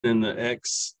in the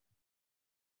X.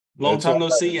 Long That's time all no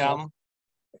right. see, Alan.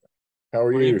 How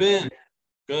are Where you you? been?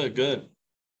 Good, good.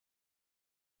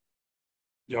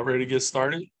 Y'all ready to get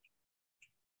started?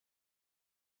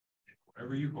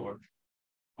 Wherever you are.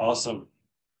 Awesome.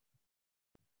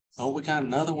 Oh, we got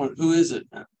another one. Who is it?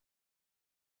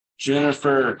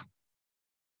 Jennifer.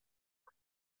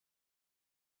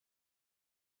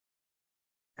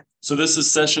 So this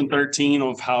is session 13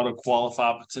 of how to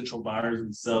qualify potential buyers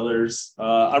and sellers.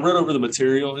 I read over the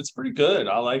material. It's pretty good.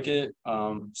 I like it.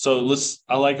 I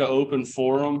like an open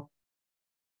forum.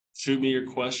 Shoot me your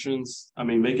questions. I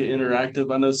mean, make it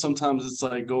interactive. I know sometimes it's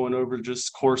like going over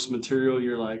just course material.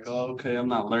 You're like, oh, okay, I'm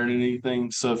not learning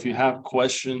anything. So if you have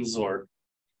questions or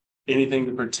anything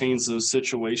that pertains to the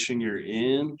situation you're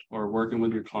in or working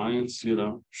with your clients,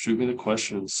 shoot me the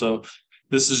questions. So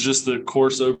this is just the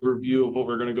course overview of what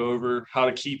we're going to go over: how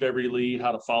to keep every lead,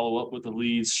 how to follow up with the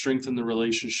leads, strengthen the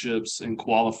relationships, and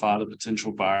qualify the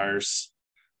potential buyers.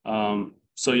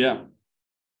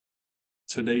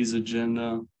 Today's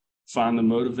agenda: find the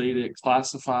motivated,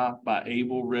 classify by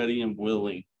able, ready, and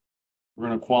willing. We're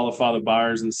going to qualify the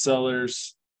buyers and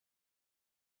sellers.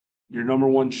 Your number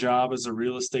one job as a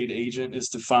real estate agent is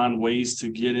to find ways to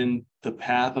get in the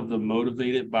path of the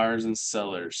motivated buyers and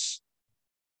sellers.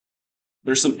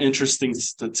 There's some interesting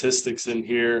statistics in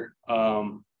here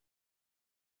on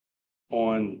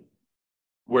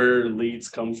where leads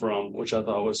come from, which I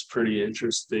thought was pretty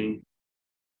interesting.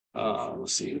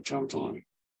 Let's see who jumped on.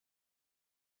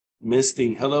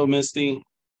 Misty. Hello, Misty.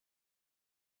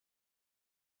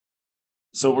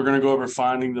 So we're going to go over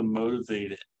finding the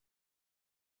motivated.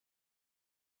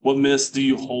 What myths do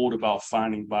you hold about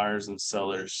finding buyers and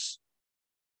sellers?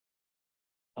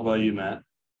 How about you, Matt?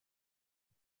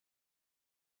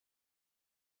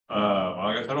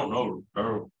 I guess I don't know. I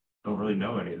don't really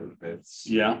know any of them. It's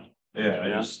Yeah. yeah.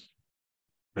 Yeah.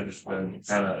 I just been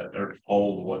kind of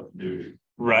told what to do.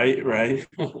 Right.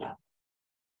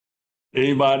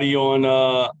 Anybody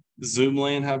on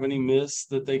Zoomland have any myths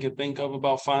that they can think of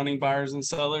about finding buyers and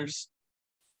sellers?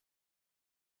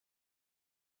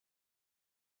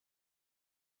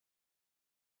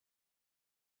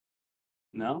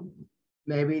 No?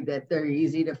 Maybe that they're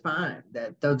easy to find,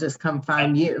 that they'll just come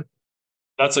find you.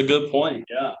 That's a good point.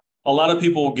 Yeah. A lot of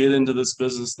people get into this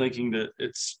business thinking that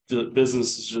the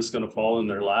business is just going to fall in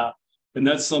their lap. And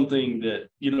that's something that,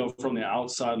 from the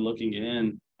outside looking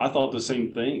in, I thought the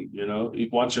same thing,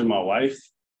 watching my wife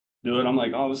do it. I'm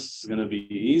like, oh, this is going to be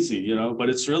easy, but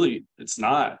it's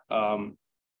not.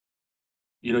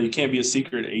 You can't be a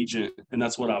secret agent. And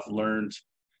that's what I've learned.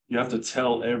 You have to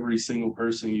tell every single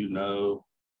person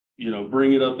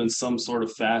bring it up in some sort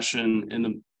of fashion.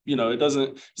 And, it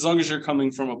doesn't, as long as you're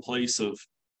coming from a place of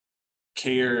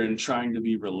care and trying to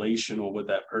be relational with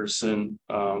that person.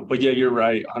 But yeah, you're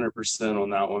right, 100%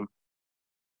 on that one.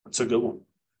 That's a good one.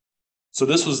 So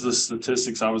this was the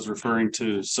statistics I was referring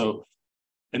to. So,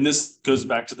 and this goes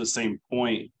back to the same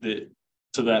point to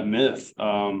that myth.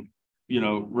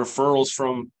 Referrals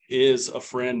from is a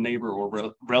friend, neighbor,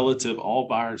 or relative, all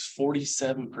buyers,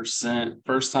 47%,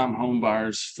 first-time home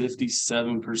buyers,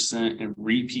 57%, and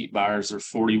repeat buyers are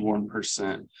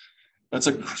 41%. That's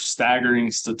a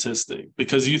staggering statistic,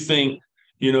 because you think,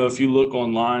 if you look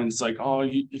online, it's like, oh,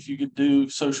 if you could do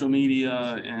social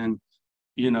media and,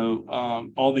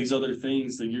 all these other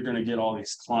things, that you're going to get all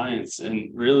these clients. And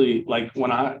really, like,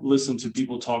 when I listen to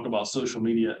people talk about social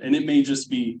media, and it may just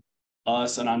be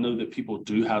us, and I know that people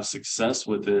do have success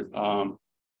with it.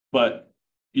 But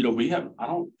I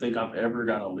don't think I've ever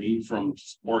got a lead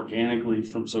organically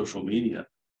from social media.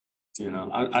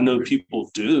 I know people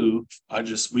do.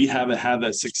 We haven't had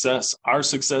that success. Our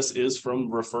success is from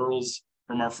referrals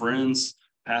from our friends,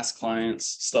 past clients,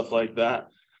 stuff like that.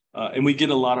 And we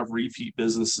get a lot of repeat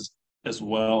businesses as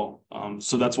well.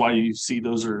 So that's why you see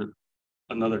those are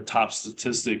another top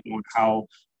statistic on how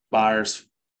buyers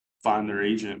find their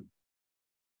agent.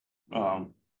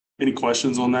 Any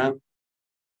questions on that?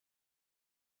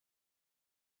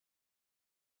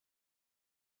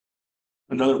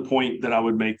 Another point that I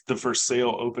would make: the for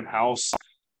sale open house.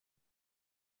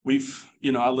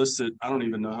 I listed, I don't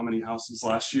even know how many houses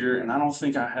last year, and I don't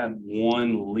think I had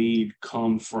one lead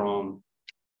come from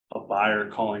a buyer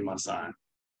calling my sign.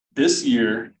 This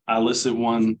year, I listed the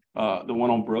one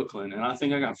on Brooklyn, and I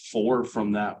think I got 4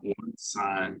 from that one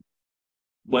sign.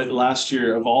 But last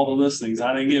year, of all the listings,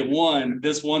 I didn't get one.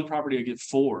 This one property, I get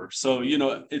 4. So,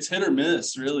 it's hit or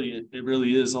miss, really. It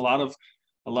really is. A lot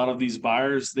of these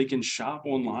buyers, they can shop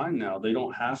online now. They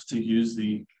don't have to use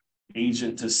the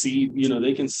agent to see,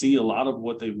 they can see a lot of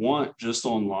what they want just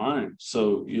online.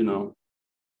 So,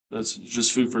 that's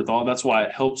just food for thought. That's why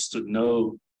it helps to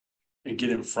know and get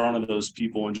in front of those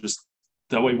people, and just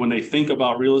that way when they think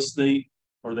about real estate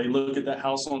or they look at that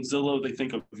house on Zillow, they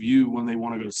think of you when they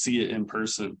want to go see it in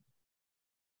person.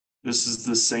 This is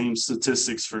the same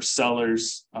statistics for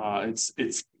sellers.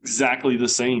 It's exactly the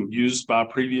same, used by a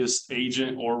previous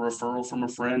agent or referral from a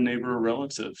friend, neighbor, or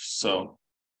relative. So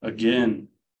again,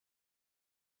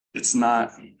 it's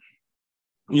not,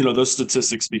 those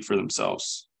statistics speak for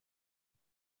themselves.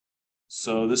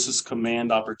 So this is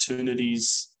command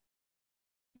opportunities.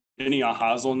 Any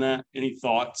ahas on that? Any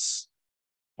thoughts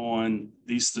on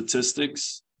these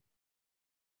statistics?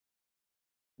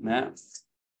 Matt?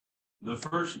 The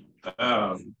first,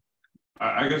 I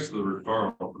guess the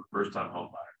referral for the first time home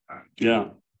buyer. Yeah.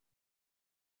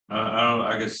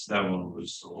 I guess that one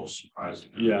was a little surprising.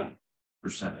 Yeah.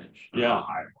 Percentage. Yeah.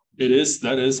 It is.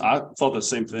 That is. I thought the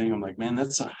same thing. I'm like, man,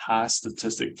 that's a high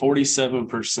statistic.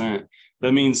 47%.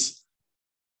 That means,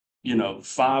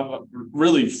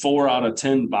 4 out of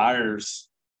 10 buyers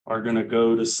are going to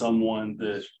go to someone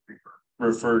that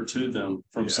referred to them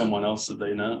from someone else that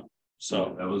they know.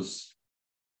 So that was,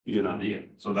 yeah.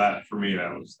 So that for me,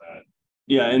 that was that.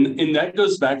 Yeah, and that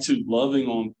goes back to loving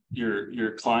on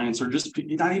your clients, or just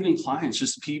not even clients,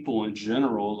 just people in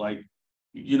general. Like,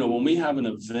 when we have an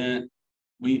event,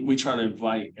 we try to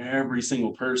invite every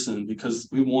single person because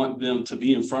we want them to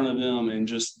be in front of them, and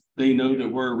just they know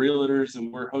that we're realtors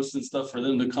and we're hosting stuff for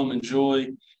them to come enjoy,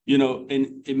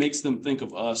 and it makes them think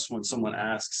of us when someone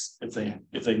asks if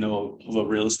they know of a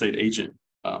real estate agent.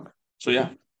 So yeah.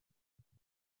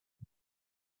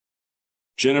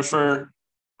 Jennifer,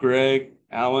 Greg,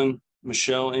 Alan,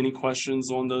 Michelle, any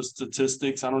questions on those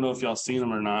statistics? I don't know if y'all seen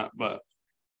them or not, but.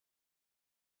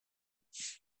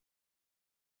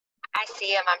 I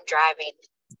see them. I'm driving.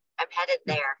 I'm headed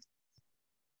there.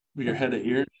 You're headed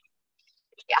here?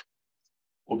 Yeah.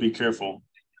 Well, be careful.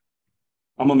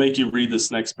 I'm going to make you read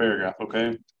this next paragraph,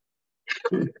 okay?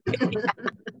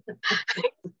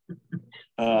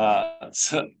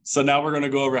 So now we're going to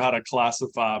go over how to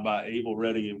classify by able,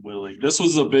 ready, and willing. This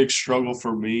was a big struggle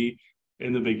for me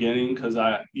in the beginning because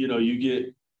you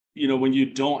get, when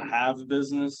you don't have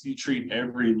business, you treat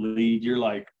every lead. You're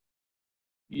like,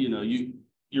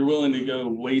 you're willing to go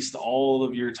waste all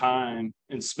of your time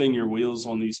and spin your wheels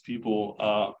on these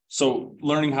people. So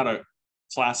learning how to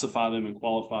classify them and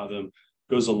qualify them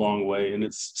goes a long way. And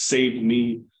it's saved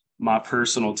me my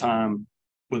personal time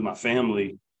with my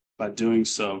family by doing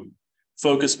so.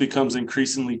 Focus becomes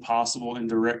increasingly possible in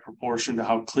direct proportion to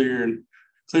how clear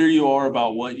you are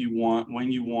about what you want, when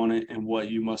you want it, and what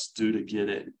you must do to get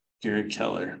it. Gary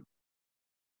Keller.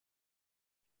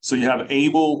 So you have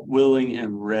able, willing,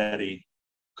 and ready.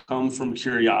 Come from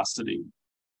curiosity.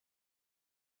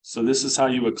 So this is how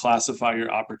you would classify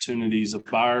your opportunities. A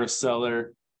buyer, a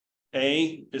seller.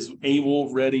 A is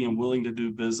able, ready, and willing to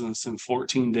do business in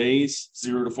 14 days,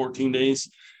 0 to 14 days.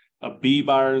 A B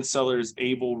buyer and seller is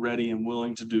able, ready, and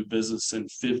willing to do business in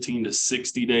 15 to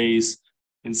 60 days.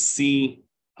 And C,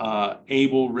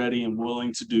 able, ready, and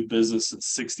willing to do business in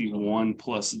 61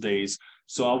 plus days.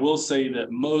 So I will say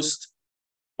that most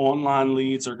online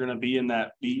leads are going to be in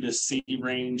that B to C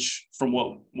range from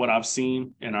what I've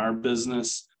seen in our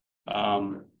business.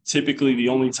 Typically, the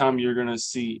only time you're going to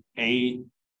see A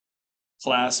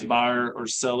class buyer or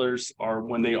sellers are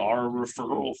when they are a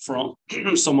referral from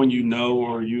someone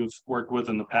or you've worked with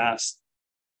in the past.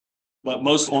 But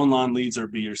most online leads are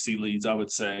B or C leads, I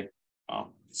would say.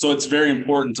 So it's very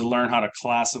important to learn how to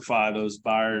classify those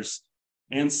buyers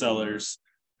and sellers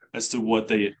as to what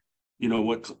they,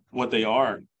 what they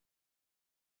are.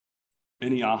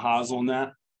 Any ahas on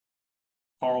that?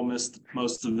 Carl missed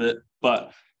most of it,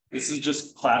 but this is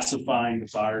just classifying the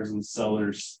buyers and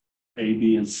sellers A,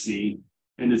 B, and C.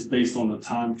 And it's based on the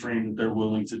time frame that they're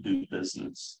willing to do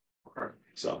business.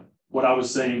 So what I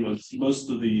was saying was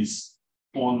most of these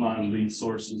online lead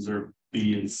sources are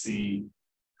B and C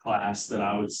class that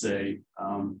I would say,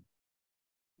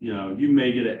 you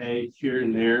may get an A here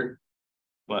and there,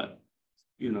 but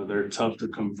they're tough to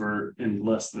convert in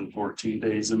less than 14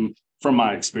 days. And from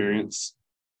my experience.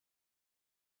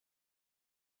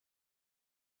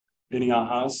 Any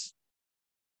ahas?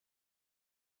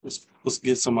 Let's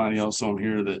get somebody else on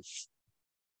here that.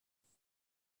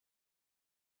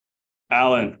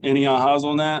 Alan, any ahas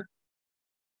on that?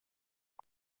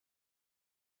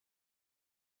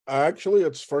 Actually,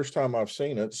 it's the first time I've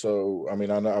seen it. So, I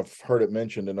know I've heard it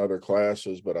mentioned in other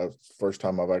classes, but first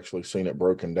time I've actually seen it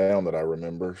broken down that I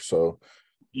remember. So,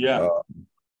 yeah.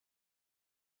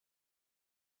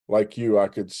 Like you, I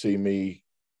could see me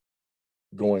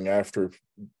going after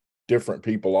different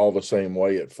people all the same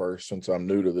way at first, since I'm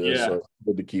new to this. Yeah, so it's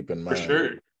good to keep in mind. For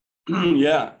sure.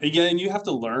 Yeah. Again, you have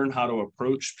to learn how to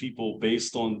approach people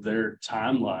based on their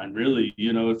timeline, really.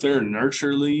 If they're a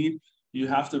nurture lead, you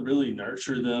have to really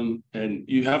nurture them and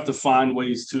you have to find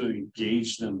ways to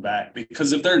engage them back.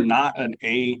 Because if they're not an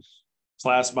A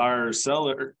class buyer or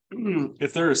seller,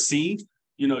 if they're a C,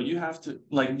 you have to,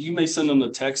 like, you may send them a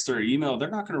text or email. They're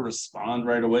not going to respond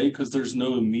right away because there's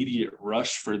no immediate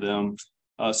rush for them.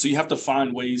 So you have to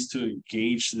find ways to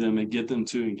engage them and get them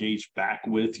to engage back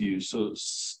with you. So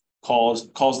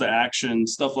calls to action,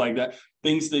 stuff like that,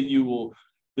 things that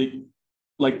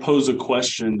like pose a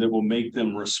question that will make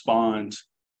them respond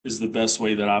is the best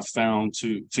way that I've found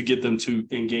to get them to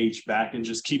engage back and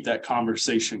just keep that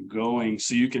conversation going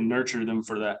so you can nurture them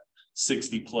for that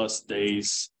 60 plus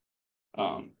days.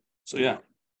 So yeah.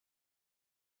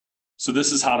 So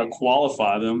this is how to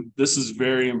qualify them. This is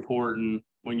very important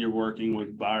when you're working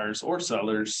with buyers or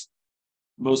sellers,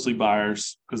 mostly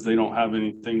buyers, because they don't have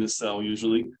anything to sell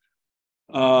usually.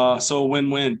 So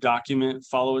win-win: document,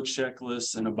 follow a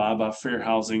checklist, and abide by fair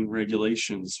housing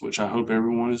regulations, which I hope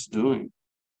everyone is doing.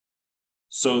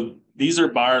 So these are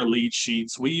buyer lead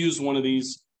sheets. We use one of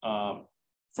these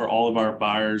for all of our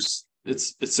buyers.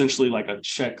 It's essentially like a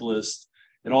checklist.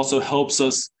 It also helps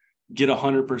us get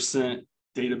 100%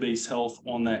 database health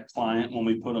on that client when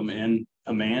we put them in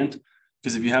command.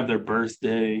 Because if you have their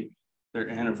birthday, their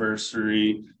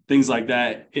anniversary, things like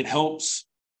that, it helps.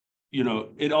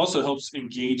 It also helps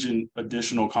engage in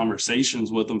additional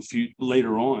conversations with them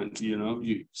later on.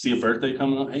 You see a birthday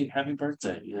coming up, hey, happy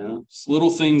birthday. Little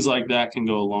things like that can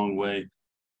go a long way.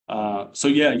 So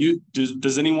yeah,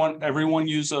 does everyone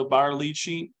use a buyer lead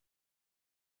sheet?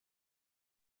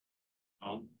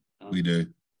 We do.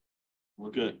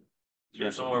 We're good. Yeah,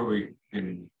 somewhere we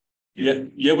can.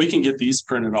 Yeah, we can get these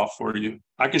printed off for you.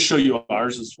 I can show you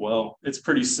ours as well. It's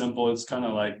pretty simple. It's kind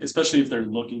of like, especially if they're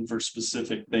looking for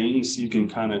specific things, you can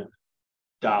kind of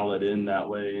dial it in that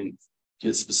way and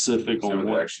get specific on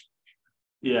what.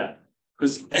 Yeah,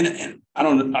 because and I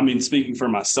don't. I mean, speaking for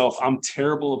myself, I'm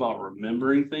terrible about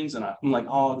remembering things, and I'm like,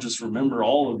 oh, I'll just remember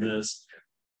all of this,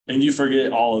 and you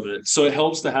forget all of it. So it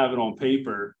helps to have it on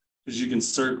paper, because you can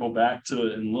circle back to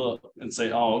it and look and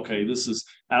say, oh, okay, this is,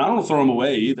 and I don't throw them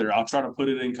away either. I'll try to put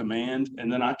it in command,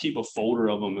 and then I keep a folder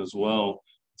of them as well,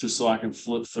 just so I can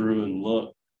flip through and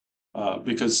look,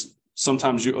 because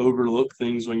sometimes you overlook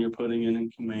things when you're putting it in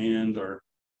command, or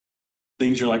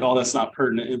things you're like, oh, that's not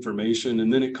pertinent information.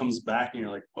 And then it comes back and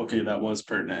you're like, okay, that was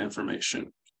pertinent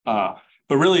information. But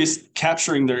really it's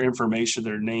capturing their information,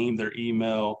 their name, their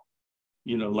email,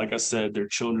 like I said, their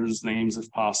children's names if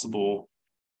possible,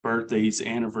 birthdays,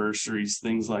 anniversaries,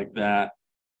 things like that.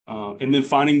 And then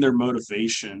finding their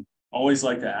motivation. Always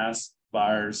like to ask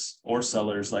buyers or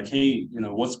sellers, like, hey,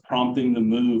 what's prompting the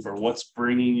move, or what's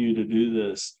bringing you to do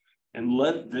this? And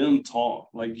let them talk.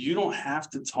 Like, you don't have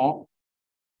to talk.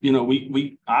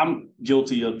 I'm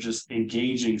guilty of just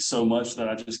engaging so much that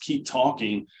I just keep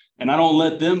talking and I don't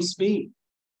let them speak.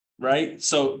 Right.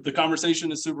 So the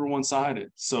conversation is super one-sided.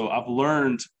 So I've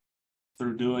learned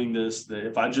through doing this that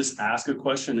if I just ask a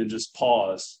question and just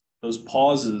pause, those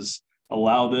pauses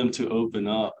allow them to open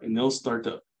up, and they'll start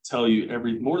to tell you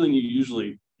more than you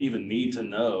usually even need to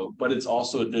know. But it's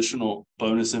also additional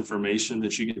bonus information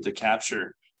that you get to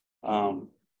capture. Norm,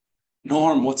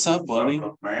 what's up, buddy?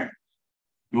 What's up, man?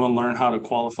 You want to learn how to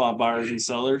qualify buyers and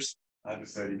sellers? I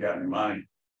just said you got any money.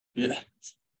 Yeah.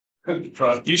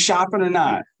 Trust. You shopping or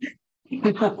not?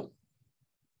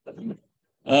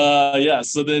 Yeah.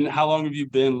 So then how long have you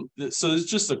been? So it's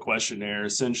just a questionnaire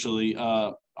essentially.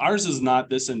 Ours is not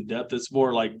this in depth. It's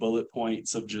more like bullet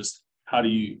points of just how do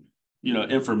you,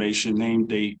 information, name,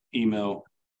 date, email,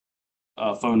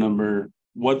 phone number,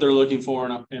 what they're looking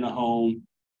for in a home,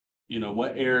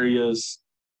 what areas,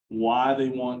 why they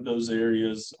want those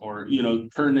areas, or,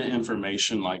 pertinent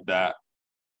information like that.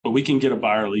 But we can get a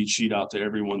buyer lead sheet out to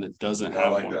everyone that doesn't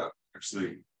have like one. that.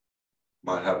 Actually,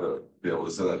 might have to be able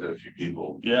to send that to a few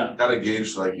people. Yeah. Kind of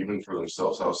gauge, like, even for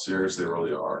themselves, how serious they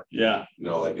really are. Yeah.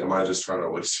 Like, am I just trying to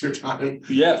waste your time?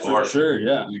 Yeah, for sure.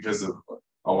 Yeah. Because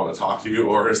I want to talk to you,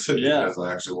 or is it Yeah. because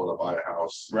I actually want to buy a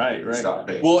house? Right. Stop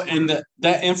paying. Well, and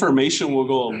that information will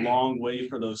go a long way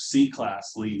for those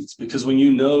C-class leads, because when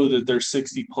you know that they're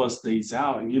 60 plus days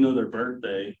out and their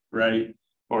birthday, right,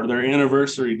 or their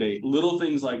anniversary date, little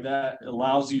things like that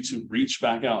allows you to reach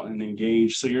back out and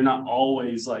engage. So you're not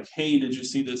always like, hey, did you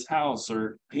see this house?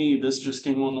 Or, hey, this just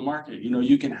came on the market.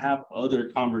 You can have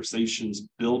other conversations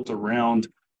built around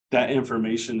that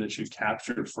information that you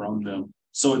captured from them.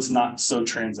 So it's not so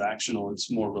transactional, it's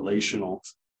more relational.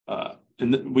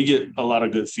 And we get a lot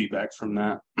of good feedback from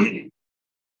that.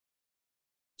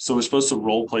 So we're supposed to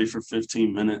role play for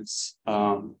 15 minutes.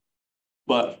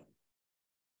 but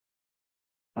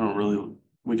I don't really,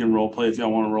 we can role play if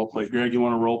y'all want to role play. Greg, you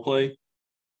want to role play?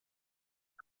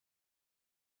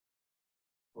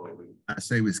 I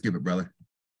say we skip it, brother.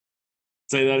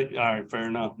 Say that. All right, fair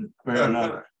enough. Fair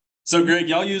enough. So Greg,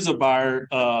 y'all use a buyer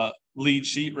lead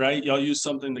sheet, right? Y'all use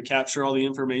something to capture all the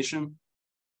information?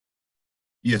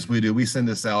 Yes, we do. We send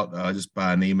this out just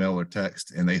by an email or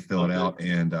text, and they fill it out,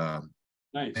 and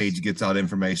Nice. Paige gets out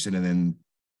information and then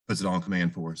puts it on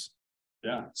command for us.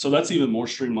 Yeah. So that's even more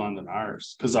streamlined than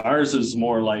ours, because ours is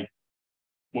more like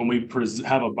when we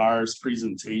have a buyer's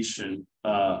presentation,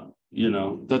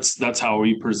 that's how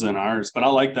we present ours. But I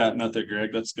like that method,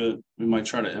 Greg. That's good. We might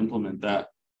try to implement that.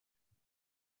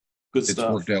 Good It's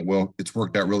stuff. worked out well. It's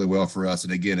worked out really well for us.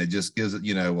 And again, it just gives it,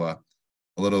 a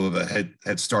little of a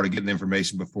head start of getting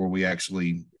information before we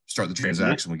actually start the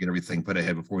transaction. We get everything put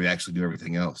ahead before we actually do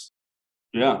everything else.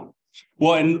 Yeah.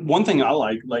 Well, and one thing I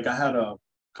like I had a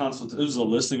consult, it was a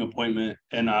listing appointment,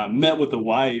 and I met with the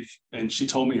wife, and she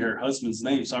told me her husband's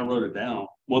name, so I wrote it down.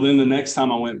 Well, then the next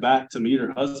time I went back to meet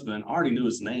her husband, I already knew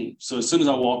his name. So as soon as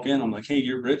I walk in, I'm like, hey,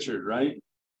 you're Richard, right?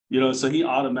 So he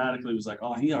automatically was like,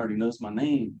 oh, he already knows my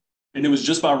name. And it was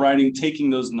just by taking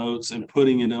those notes and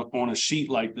putting it on a sheet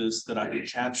like this that I could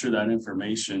capture that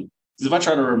information. Because if I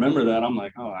try to remember that, I'm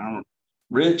like, oh,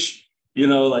 Rich,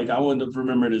 I wouldn't have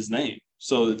remembered his name.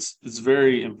 So it's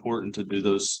very important to do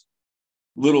those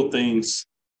little things.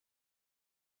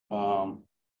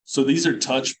 So these are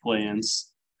touch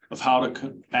plans of how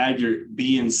to add your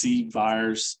B and C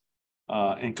buyers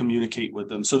and communicate with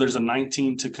them. So there's a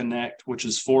 19 to connect, which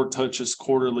is 4 touches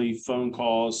quarterly, phone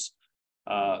calls,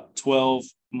 12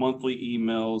 monthly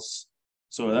emails.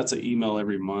 So that's an email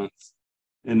every month.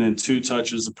 And then 2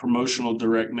 touches of promotional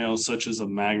direct mail, such as a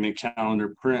magnet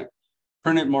calendar,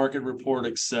 printed market report,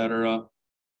 etc.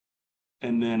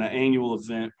 And then an annual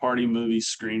event, party, movie,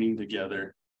 screening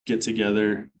together, get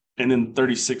together. And then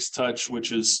 36 touch,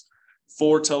 which is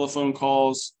 4 telephone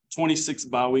calls, 26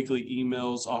 biweekly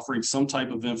emails offering some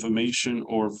type of information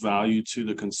or value to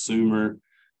the consumer,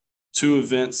 2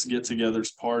 events,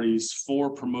 get-togethers, parties,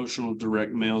 4 promotional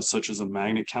direct mails, such as a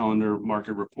magnet calendar,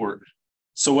 market report.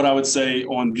 So what I would say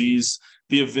on the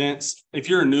events, if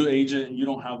you're a new agent and you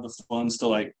don't have the funds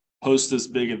to host this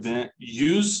big event,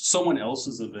 use someone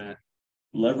else's event,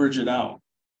 leverage it out.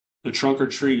 The trunk or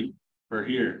treat for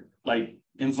here,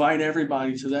 invite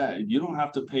everybody to that. You don't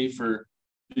have to pay for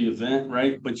the event,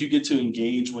 right? But you get to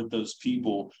engage with those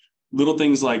people. Little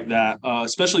things like that,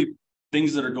 especially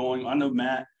things that are going. I know,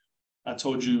 Matt, I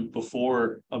told you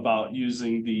before about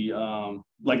using the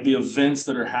events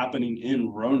that are happening in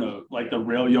Roanoke, like the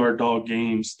Rail Yard Dog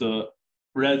games, the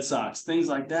Red Sox, things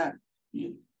like that.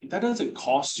 That doesn't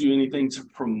cost you anything to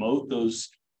promote those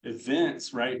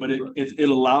events, right? But it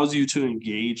allows you to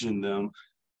engage in them,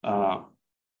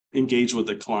 engage with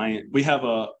the client. We have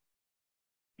a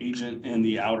agent in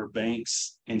the Outer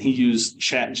Banks, and he used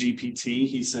ChatGPT.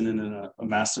 He's sending in a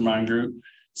mastermind group.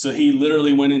 So he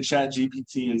literally went in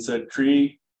ChatGPT and said,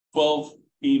 create 12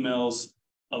 emails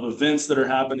of events that are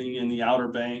happening in the Outer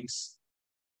Banks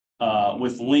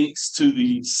with links to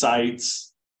the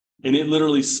sites. And it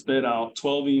literally spit out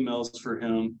 12 emails for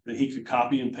him that he could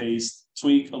copy and paste,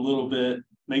 tweak a little bit,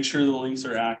 make sure the links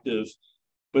are active.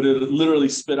 But it literally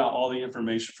spit out all the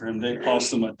information for him. They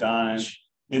cost him a dime.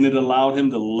 And it allowed him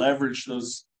to leverage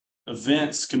those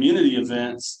events, community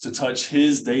events, to touch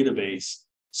his database.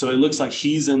 So it looks like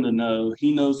he's in the know.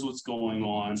 He knows what's going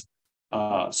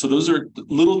on. So those are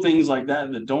little things like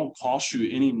that don't cost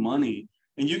you any money.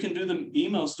 And you can do the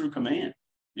emails through command,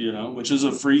 which is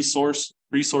a free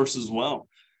resource as well.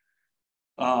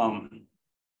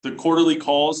 The quarterly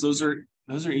calls, those are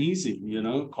easy,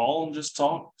 call and just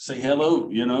talk, say hello,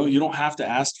 you don't have to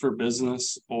ask for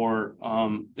business, or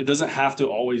it doesn't have to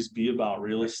always be about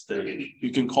real estate.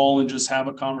 You can call and just have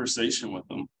a conversation with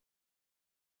them.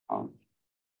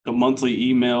 The monthly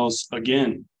emails,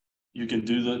 again, you can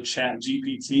do the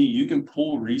ChatGPT. You can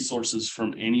pull resources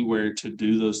from anywhere to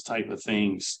do those type of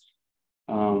things.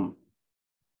 And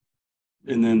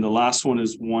then the last one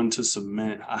is 1 to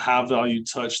cement, a high value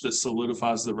touch that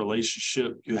solidifies the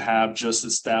relationship you have just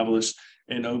established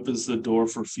and opens the door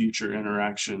for future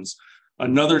interactions.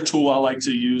 Another tool I like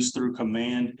to use through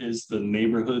command is the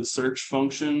neighborhood search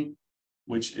function,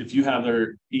 which if you have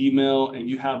their email and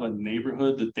you have a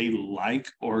neighborhood that they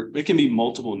like, or it can be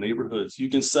multiple neighborhoods, you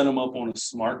can set them up on a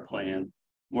smart plan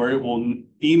where it will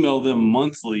email them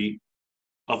monthly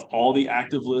of all the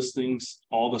active listings,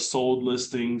 all the sold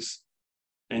listings,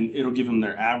 and it'll give them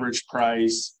their average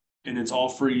price, and it's all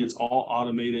free. It's all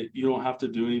automated. You don't have to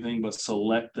do anything but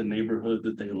select the neighborhood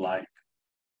that they like.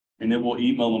 and it will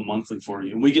email them monthly for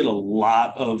you. And we get a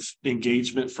lot of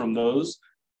engagement from those.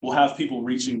 We'll have people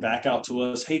reaching back out to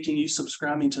us. Hey, can you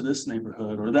subscribe me to this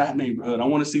neighborhood or that neighborhood? I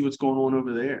want to see what's going on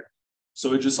over there.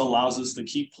 So it just allows us to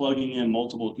keep plugging in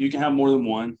multiple. You can have more than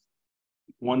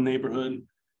one neighborhood,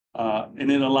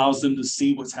 and it allows them to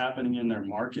see what's happening in their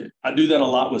market. I do that a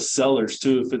lot with sellers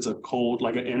too. If it's a cold,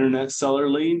 like an internet seller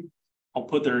lead, I'll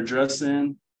put their address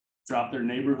in, drop their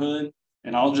neighborhood,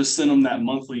 and I'll just send them that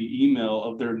monthly email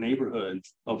of their neighborhood,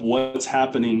 of what's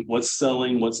happening, what's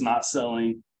selling, what's not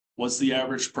selling, what's the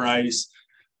average price.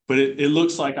 But it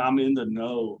looks like I'm in the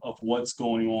know of what's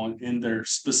going on in their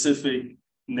specific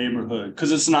neighborhood,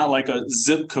 because it's not like a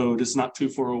zip code. It's not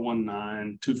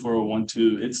 24019,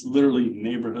 24012. It's literally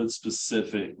neighborhood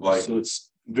specific. Like, so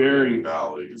it's very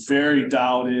dialed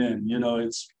in.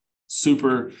 It's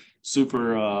super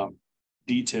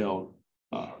detailed.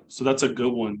 So that's a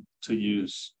good one to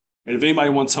use. And if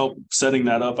anybody wants help setting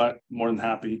that up, I'm more than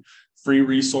happy. Free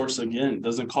resource, again,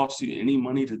 doesn't cost you any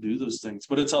money to do those things,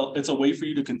 but it's a way for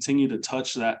you to continue to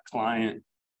touch that client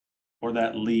or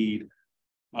that lead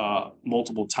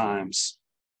multiple times.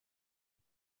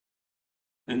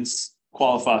 And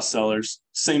qualify sellers,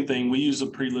 same thing. We use a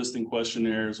pre-listing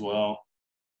questionnaire as well.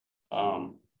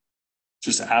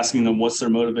 Just asking them what's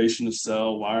their motivation to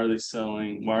sell, why are they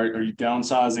selling, why are you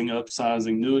downsizing,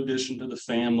 upsizing, new addition to the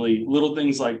family, little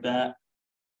things like that.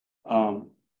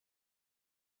 And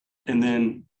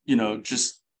then,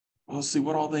 just let's see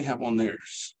what all they have on there.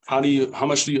 How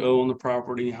much do you owe on the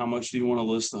property? How much do you want to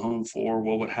list the home for?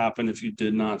 What would happen if you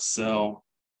did not sell?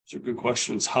 Those are good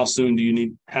questions. How soon do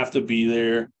you have to be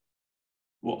there?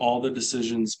 Will all the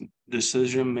decision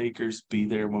makers be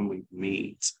there when we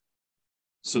meet?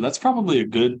 So that's probably a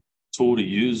good tool to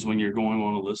use when you're going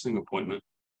on a listing appointment,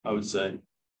 I would say.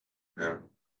 Yeah.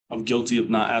 I'm guilty of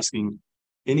not asking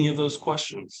any of those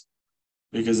questions,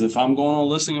 because if I'm going on a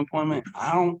listing appointment,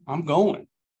 I'm going.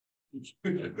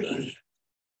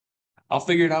 I'll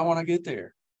figure it out when I get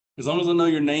there. As long as I know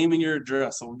your name and your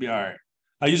address, I'll be all right.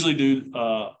 I usually do,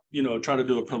 try to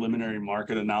do a preliminary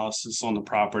market analysis on the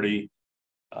property.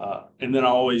 And then I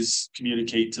always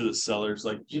communicate to the sellers,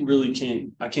 like,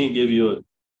 I can't give you a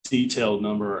detailed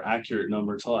number or accurate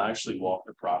number until I actually walk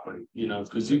the property,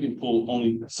 because you can pull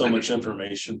only so much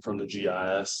information from the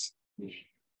GIS.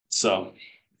 So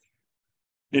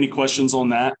any questions on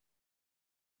that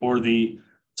or the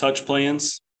touch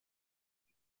plans?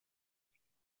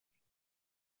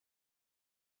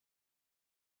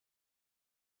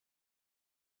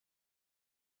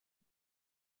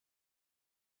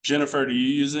 Jennifer, do you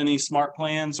use any smart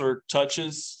plans or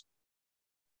touches?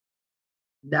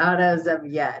 Not as of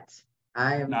yet.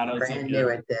 I am Not as of brand yet. new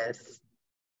at this.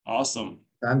 Awesome.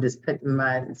 So I'm just putting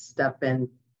my stuff in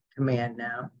Command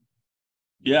now.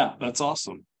 Yeah, that's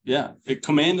awesome. Yeah,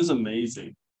 Command is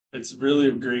amazing. It's really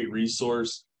a great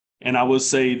resource. And I would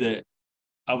say that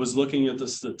I was looking at the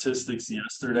statistics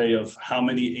yesterday of how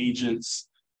many agents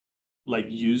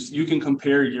you can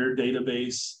compare your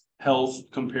database health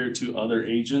compared to other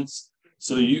agents.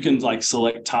 So you can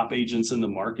select top agents in the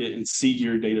market and see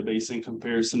your database in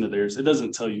comparison to theirs. It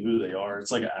doesn't tell you who they are. It's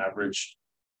like an average,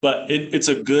 but it's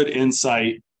a good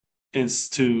insight as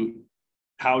to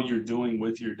how you're doing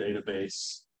with your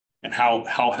database and how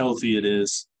healthy it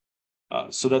is.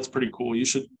 So that's pretty cool. You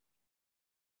should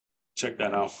check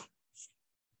that out.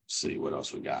 See what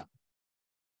else we got.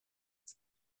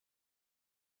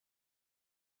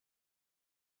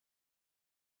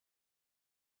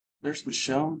 There's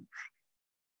Michelle.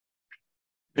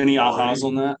 Any ahas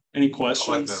on that? Any questions?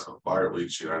 I like that fire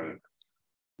leads you.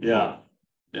 Yeah.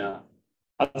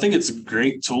 I think it's a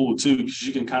great tool too, because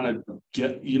you can kind of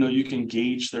get, you can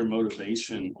gauge their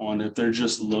motivation on if they're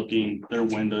just looking, they're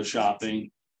window shopping.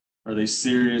 Are they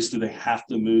serious? Do they have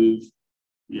to move?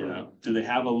 Do they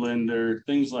have a lender?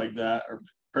 Things like that are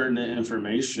pertinent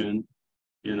information,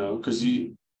 because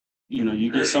you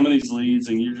get some of these leads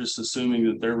and you're just assuming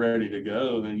that they're ready to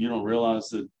go, and you don't realize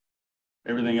that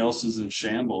everything else is in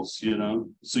shambles,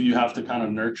 so you have to kind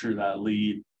of nurture that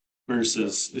lead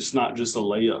versus it's not just a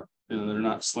layup, they're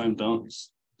not slam dunks.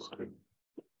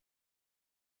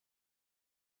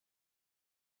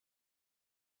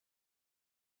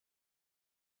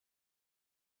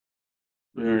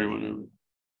 Very whatever.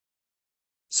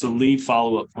 So lead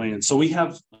follow-up plan. So we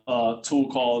have a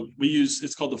tool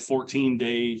it's called the 14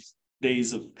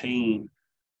 days of pain.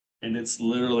 And it's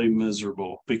literally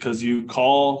miserable because you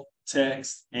call,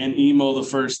 text, and email the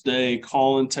first day,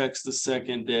 call and text the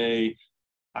second day.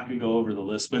 I can go over the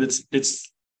list, but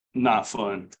it's not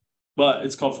fun. But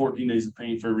it's called 14 days of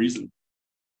pain for a reason.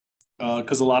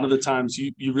 Because a lot of the times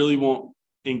you really won't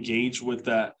engage with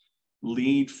that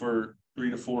lead for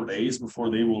 3 to 4 days before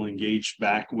they will engage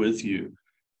back with you.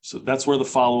 So that's where the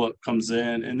follow-up comes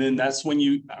in. And then that's when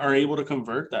you are able to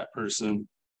convert that person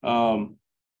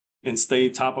and stay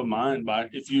top of mind by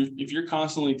if you're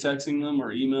constantly texting them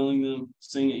or emailing them,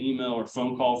 seeing an email or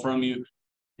phone call from you,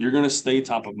 you're going to stay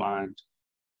top of mind.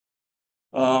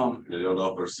 You don't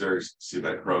know if they're serious, see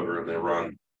that Kroger and they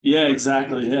run. Yeah,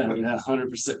 exactly. Yeah,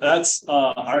 100%. That's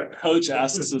our coach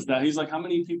asks us that. He's like, how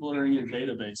many people are in your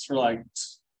database? For like,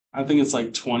 I think it's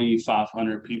like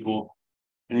 2,500 people.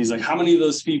 And he's like, how many of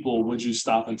those people would you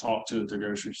stop and talk to at the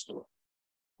grocery store?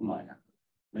 I'm like,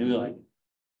 maybe like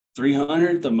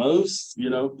 300 the most,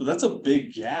 but that's a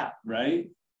big gap, right?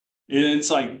 And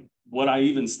it's like, would I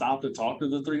even stop to talk to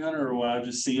the 300 or would I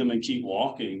just see them and keep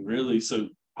walking, really? So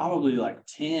probably like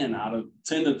 10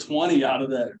 to 20 out of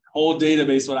that whole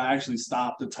database would I actually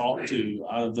stop to talk to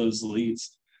out of those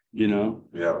leads, Yeah,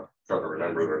 trying to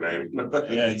remember their name.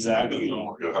 Yeah, exactly.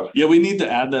 Yeah, we need to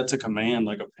add that to command,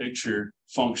 like a picture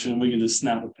function. We can just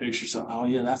snap a picture. So, oh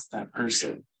yeah, that's that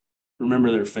person.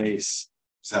 Remember their face.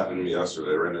 This happened to me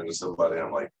yesterday. I ran into somebody.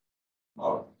 I'm like,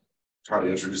 trying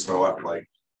to introduce my wife. I'm like,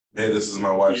 hey, this is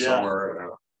my wife somewhere.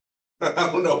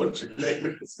 I don't know what your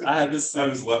name is. I just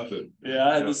left it. Yeah,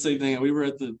 I had the same thing. We were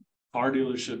at the car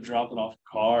dealership dropping off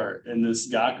a car, and this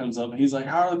guy comes up and he's like,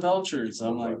 how are the Belchers?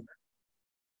 I'm like,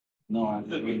 no, I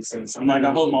didn't make sense. I'm like,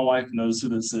 I hope my wife knows who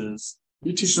this is.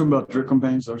 You teach them about drip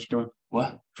campaigns? Are you doing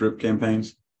what? Drip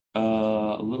campaigns?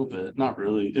 A little bit, not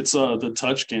really. It's the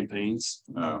touch campaigns.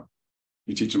 Oh,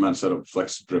 you teach them how to set up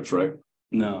flex drips, right?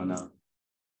 No. What's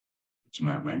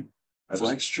that, man? Flex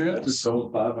I just strips.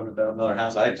 sold $500,000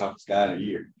 house. I ain't talked to this guy in a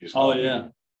year. Oh yeah.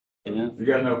 Yeah. You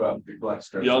gotta know about the flex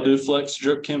strips. Y'all do flex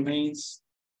drip campaigns?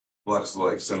 Flex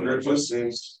like send their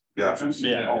listings. Yeah.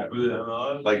 Yeah.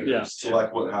 Like Yeah.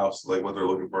 select what house, like what they're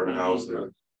looking for in a house.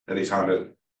 And anytime it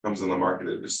comes in the market,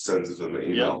 it just sends it in the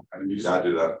email. And you Yeah, I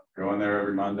do that. go in there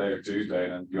every Monday or Tuesday,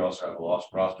 and then you also have a lost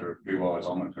roster of people always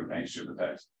on the campaign, shoot the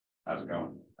text. How's it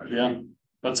going? Yeah.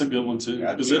 That's a good one too.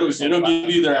 Yeah, Because it'll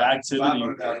give you their activity.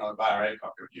 $500,000 buy, right?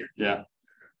 Yeah.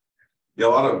 Yeah, a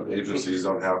lot of agencies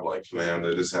don't have like command,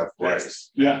 they just have flex.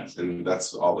 Yeah. And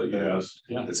that's all they use.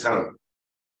 Yeah. It's kind of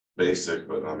basic,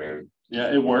 but I mean,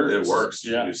 Yeah. It works. it works.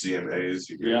 You Yeah. do CMAs,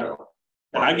 you Yeah. know.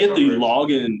 And I get the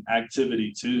login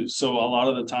activity too. So a lot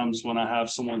of the times when I have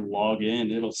someone log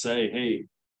in, it'll say, hey,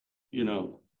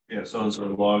 Yeah, so and so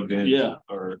logged in. yeah,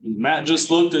 Or. Matt just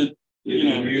looked at,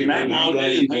 Matt logged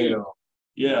in. Hey, Yeah.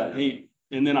 yeah, hey,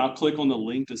 and then I'll click on the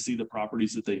link to see the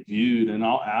properties that they viewed, and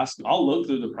I'll look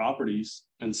through the properties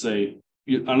and say,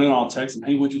 and then I'll text them,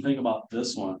 hey, what'd you think about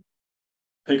this one?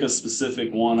 Pick a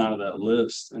specific one out of that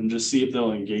list and just see if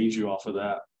they'll engage you off of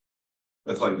that.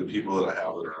 That's like the people that I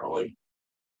have that are like,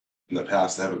 in the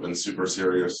past, they haven't been super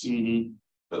serious, Mm-hmm.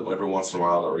 but every once in a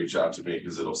while they'll reach out to me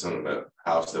because it'll send them a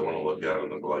house they want to look at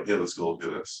and they'll be like, hey, let's go look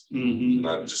at this. Mm-hmm. And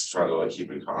I just try to like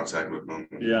keep in contact with them.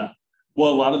 Yeah.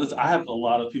 Well, I have a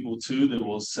lot of people too that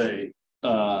will say,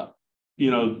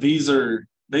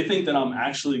 they think that I'm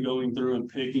actually going through and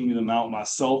picking them out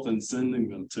myself and sending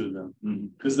them to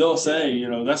them. Because they'll say,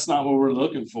 that's not what we're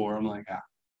looking for. I'm like,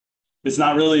 it's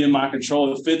not really in my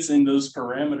control. It fits in those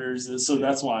parameters. So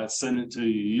that's why I sent it to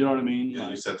you. You know what I mean? Yeah,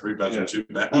 you said 3 bedroom, 2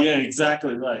 bath. Yeah,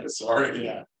 exactly right. Sorry.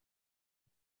 Yeah.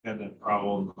 Had that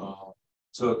problem.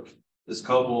 Took this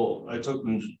couple, I took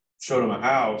them, showed them a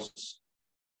house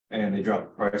and they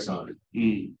dropped the price on it.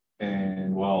 Mm.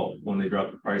 And when they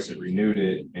dropped the price, it renewed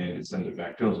it and it sent it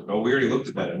back to us. Like, oh, we already looked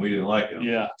at that and we didn't like it.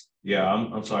 Yeah. Yeah,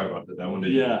 I'm sorry about that. That one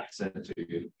didn't send it to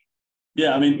you.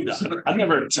 Yeah, I mean, I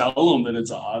never tell them that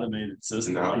it's an automated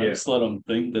system. No. I just let them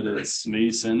think that it's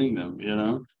me sending them,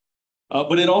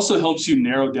 But it also helps you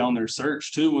narrow down their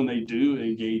search too when they do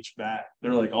engage back.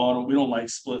 They're like, oh, we don't like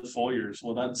split foyers.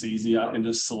 Well, that's easy. I can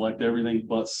just select everything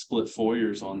but split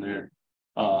foyers on there.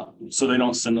 So they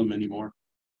don't send them anymore.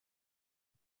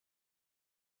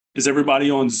 Is everybody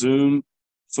on Zoom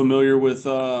familiar with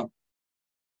the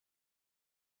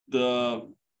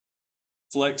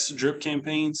Flex drip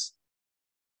campaigns?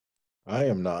 I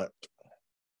am not.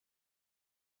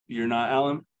 You're not,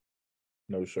 Alan?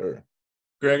 No, sir.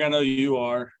 Greg, I know you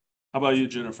are. How about you,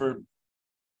 Jennifer?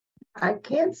 I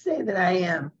can't say that I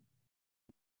am.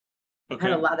 Okay.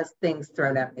 Had a lot of things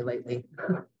thrown at me lately.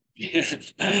 Yeah,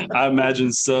 I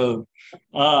imagine so.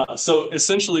 So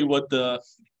essentially what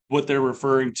they're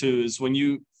referring to is when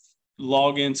you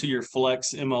log into your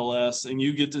Flex MLS and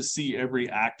you get to see every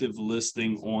active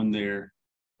listing on there,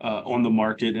 on the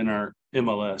market in our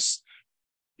MLS.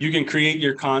 You can create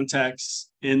your contacts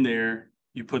in there.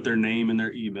 You put their name and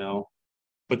their email.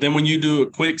 But then when you do a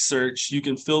quick search, you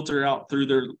can filter out through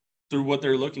their through what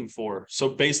they're looking for. So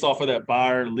based off of that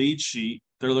buyer lead sheet,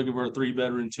 they're looking for a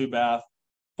 3-bedroom, 2-bath,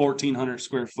 1,400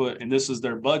 square foot, and this is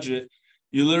their budget.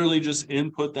 You literally just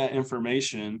input that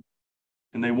information,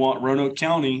 and they want Roanoke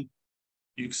County.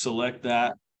 You select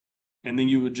that, and then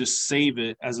you would just save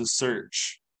it as a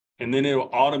search, and then it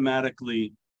will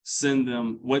automatically send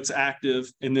them what's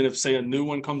active. And then if, say, a new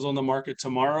one comes on the market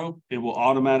tomorrow, it will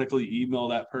automatically email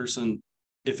that person.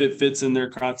 If it fits in their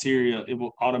criteria, it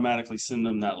will automatically send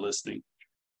them that listing.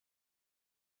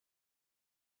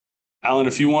 Alan,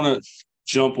 if you want to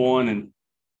jump on, and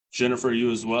Jennifer,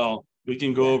 you as well, we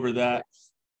can go over that.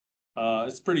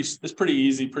 It's pretty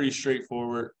easy, pretty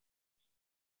straightforward.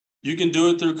 You can do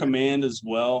it through command as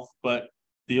well, but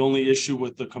the only issue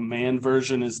with the command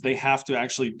version is they have to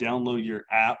actually download your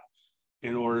app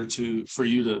in order for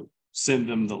you to send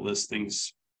them the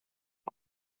listings.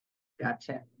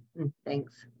 Gotcha.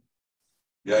 Thanks.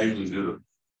 Yeah, I usually do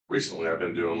recently I've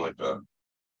been doing like the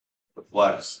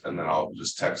Flex, and then I'll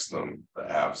just text them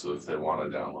the app, so if they want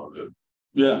to download it.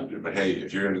 Yeah. But hey,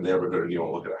 if you're in the neighborhood and you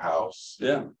want to look at a house,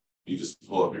 Yeah, you just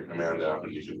pull up your command app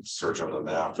and you can search on the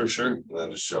map for sure. and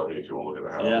then just show me if you want to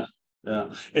look at a house. Yeah.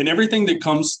 Yeah. And everything that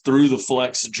comes through the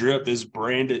Flex drip is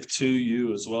branded to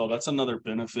you as well. That's another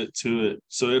benefit to it.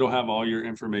 So it'll have all your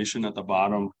information at the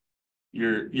bottom,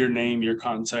 your name, your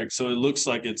contact. So it looks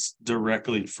like it's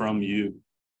directly from you.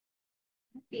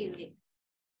 Be like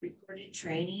recorded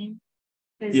training.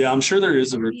 Yeah, I'm sure there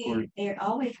is a recording. They're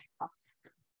always.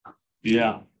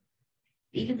 Yeah.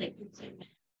 Even like.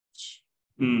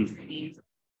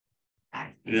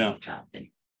 Yeah.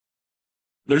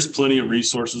 There's plenty of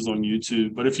resources on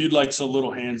YouTube, but if you'd like some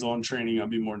little hands-on training, I'd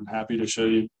be more than happy to show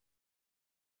you.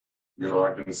 You know,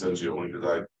 I can send you a link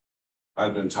because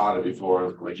I've been taught it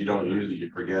before. Like, you don't use it, you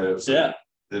forget it. So Yeah.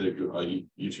 Did a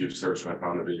YouTube search and I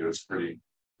found the video. It's pretty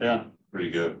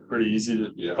good. Pretty easy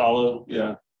to follow.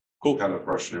 Yeah. Cool. Kind of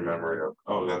fresh in your memory of,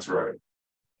 oh, that's right.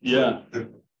 Yeah.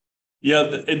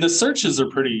 Yeah, and the searches are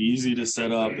pretty easy to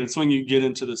set up. It's when you get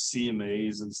into the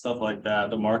CMAs and stuff like that,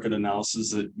 the market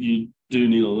analysis, that you do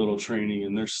need a little training,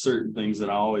 and there's certain things that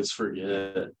I always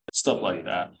forget, stuff like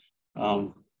that.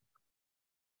 So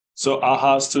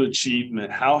ahas to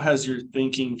achievement. How has your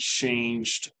thinking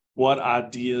changed? What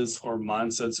ideas or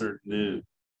mindsets are new?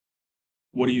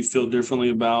 What do you feel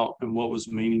differently about, and what was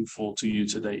meaningful to you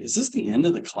today? Is this the end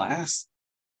of the class?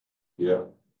 Yeah.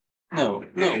 No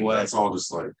way. That's all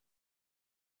just like,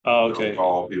 Oh, okay.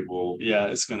 Call people. Yeah,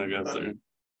 it's gonna go through.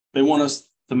 They want us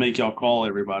to make y'all call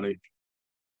everybody.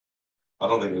 I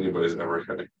don't think anybody's ever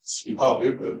gonna call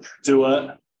people. Do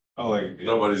what? Oh, like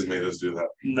nobody's made us do that.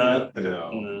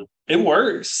 No. It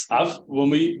works.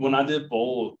 When I did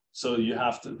bold, so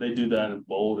they do that in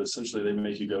bold. Essentially, they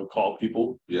make you go call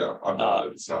people. Yeah, I've done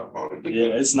it. It's not fun. Yeah,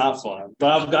 it's not fun.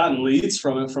 But I've gotten leads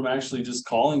from it, from actually just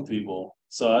calling people.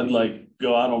 So I'd like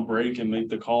go out on break and make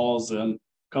the calls and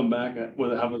come back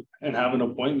and have an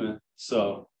appointment.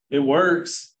 So it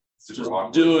works. Super just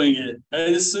awkward. Doing it.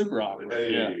 It is super awkward.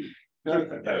 Hey.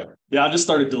 Yeah, I just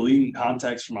started deleting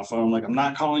contacts from my phone. I'm like, I'm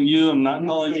not calling you. I'm not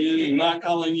calling you. I'm not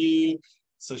calling you.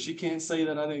 So she can't say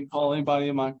that I didn't call anybody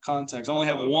in my contacts. I only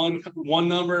have one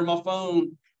number in my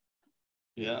phone.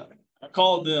 Yeah, I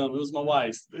called them. It was my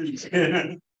wife.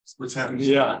 Pretend.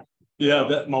 Yeah.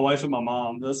 My wife and my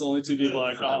mom. That's the only two people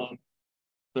I call.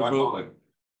 Yeah.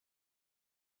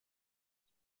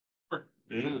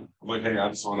 I'm like, hey, I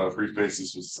just want to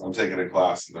preface this. I'm taking a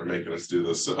class and they're making us do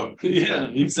this. So yeah,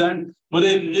 exactly. But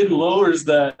it lowers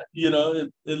that, it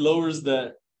lowers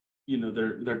that,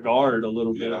 their guard a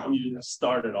little bit. Yeah. You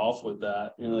started off with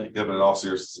that. You're like, yeah, but in all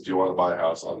seriousness, if you want to buy a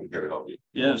house, I'm here to help you.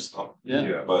 Yeah.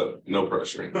 Yeah, but no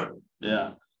pressure.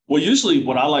 Yeah. Well, usually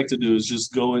what I like to do is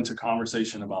just go into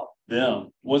conversation about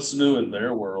them. What's new in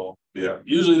their world? Yeah.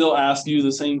 Usually they'll ask you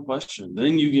the same question.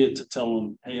 Then you get to tell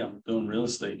them, hey, I'm doing real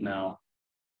estate now.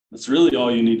 That's really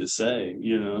all you need to say,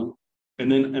 and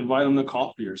then invite them to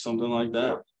coffee or something like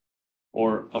that,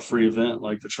 or a free event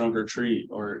like the trunk or treat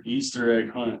or Easter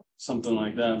egg hunt, something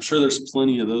like that. I'm sure there's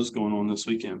plenty of those going on this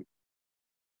weekend.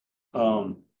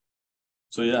 So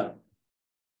yeah.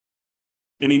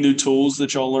 Any new tools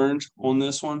that y'all learned on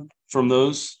this one from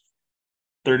those?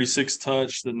 36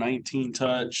 touch, the 19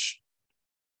 touch,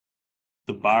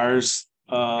 the buyer's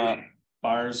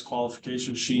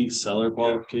qualification sheet, seller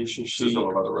qualification sheet. Just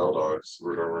talking about the rail dogs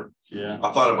or whatever. Yeah.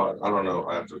 I thought about, I don't know,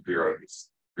 I have to figure out if it's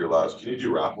realized. Can you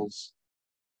do raffles?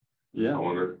 Yeah. I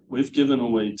wonder. We've given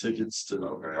away tickets to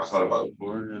Okay. I thought about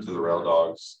before, to the rail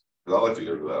dogs. Because I like to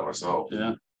go to that myself.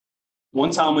 Yeah.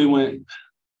 One time we went,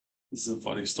 this is a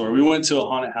funny story. We went to a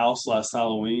haunted house last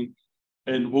Halloween,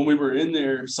 And when we were in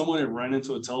there, someone had ran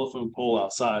into a telephone pole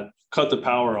outside, cut the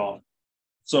power off.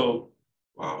 So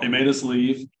they made us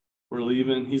leave. We're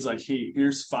leaving. He's like, hey,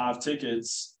 here's 5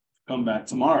 tickets. Come back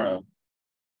tomorrow.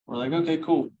 We're like, okay,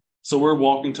 cool. So we're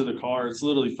walking to the car. It's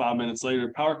literally 5 minutes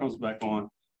later. Power comes back on.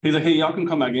 He's like, hey, y'all can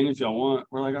come back in if y'all want.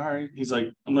 We're like, all right. He's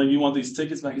like, I'm like, you want these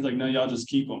tickets back? He's like, no, y'all just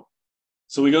keep them.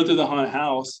 So we go through the haunted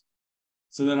house.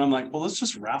 So then I'm like, well, let's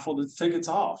just raffle the tickets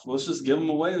off. Let's just give them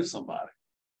away to somebody.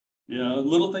 You know,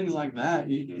 little things like that.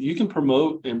 You can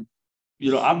promote. And,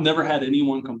 you know, I've never had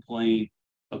anyone complain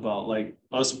about like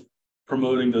us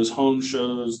promoting those home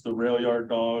shows, the rail yard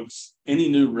dogs, any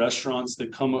new restaurants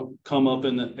that come up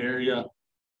in the area.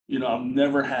 You know, I've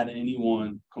never had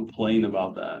anyone complain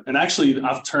about that. And actually,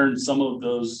 I've turned some of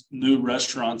those new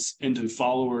restaurants into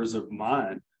followers of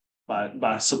mine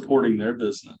by supporting their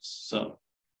business. So,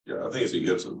 yeah, I think it'd be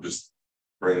good to just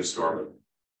brainstorm it.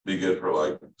 Be good for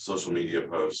like social media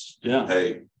posts. Yeah.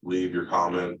 Hey, leave your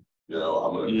comment. You know,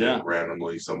 I'm gonna pick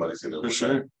randomly. Somebody's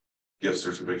gonna gift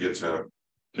certificate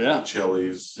to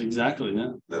Chili's. Exactly.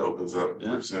 Yeah. That opens up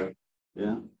pretty soon.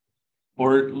 Yeah.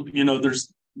 Or, you know,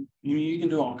 you can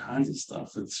do all kinds of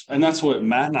stuff. And that's what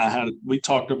Matt and I we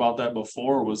talked about that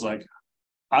before, was like,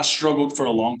 I struggled for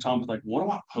a long time with like, what do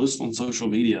I post on social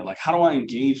media? Like, how do I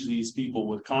engage these people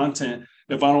with content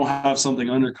if I don't have something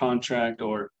under contract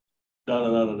or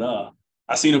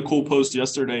I seen a cool post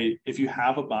yesterday. If you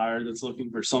have a buyer that's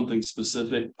looking for something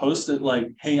specific, post it like,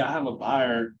 hey, I have a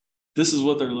buyer. This is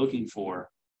what they're looking for.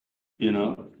 You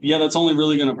know, yeah, that's only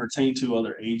really going to pertain to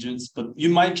other agents, but you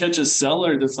might catch a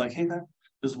seller that's like, hey, that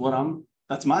is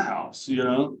that's my house, you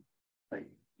know, like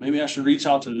maybe I should reach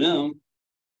out to them,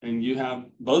 and you have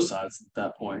both sides at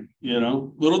that point, you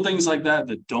know, little things like that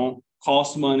don't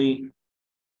cost money,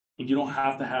 and you don't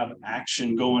have to have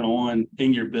action going on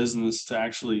in your business to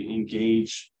actually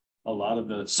engage a lot of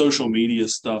the social media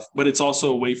stuff, but it's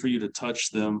also a way for you to touch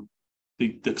them,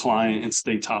 the client, and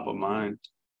stay top of mind.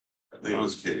 I think it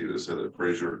was Katie that said that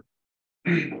Frazier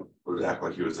would act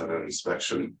like he was at an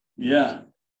inspection. Yeah.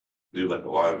 Do like a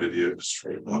live video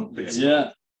straight up.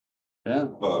 Yeah. Yeah.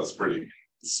 Well, that's pretty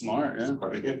smart.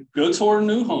 Yeah. Go tour a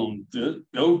new home, dude.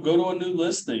 Go to a new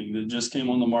listing that just came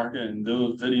on the market and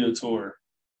do a video tour.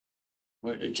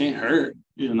 It can't hurt,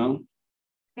 you know.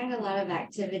 Got a lot of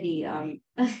activity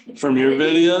from your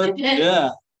video. Yeah.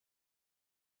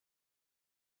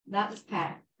 That was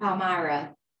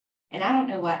Palmyra. And I don't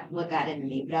know what got into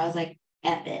me, but I was like,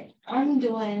 F it. I'm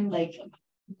doing like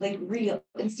real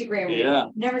Instagram reel. Yeah.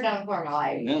 Never done before in my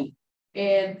life. Yeah.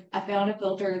 And I found a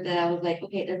filter that I was like,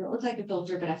 okay, it doesn't look like a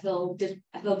filter, but I feel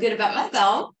good about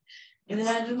myself. And then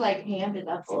I just like hammed it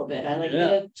up a little bit. I did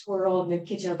a twirl in the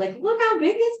kitchen. I was like, look how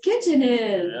big this kitchen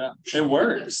is. Yeah, it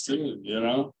works too, you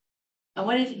know. I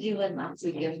wanted to do one last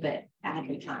weekend, but I had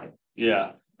no time.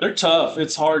 Yeah, they're tough.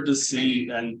 It's hard to see,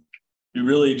 and you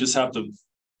really just have to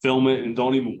film it and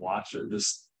don't even watch it.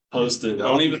 Just post it.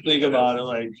 Don't even think about it.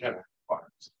 Like,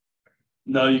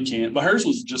 no, you can't. But hers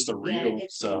was just a reel,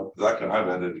 so I've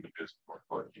edited it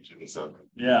for kitchen, so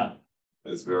yeah,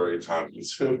 it's very time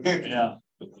consuming. Yeah,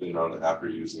 you know, after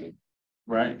using it.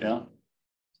 Right. Yeah.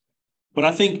 But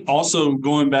I think also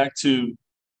going back to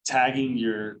tagging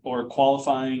or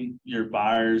qualifying your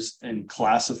buyers and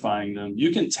classifying them,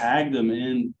 you can tag them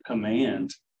in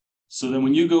Command. So then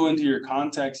when you go into your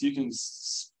contacts, you can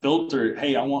filter,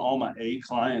 hey, I want all my A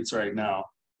clients right now.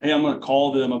 Hey, I'm going to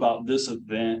call them about this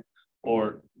event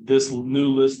or this new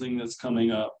listing that's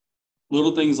coming up.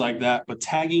 Little things like that. But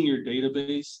tagging your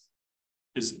database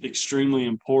is extremely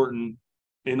important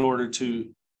in order to,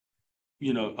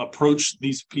 you know, approach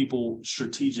these people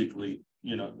strategically.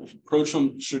 You know, approach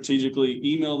them strategically,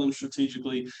 email them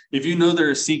strategically. If you know they're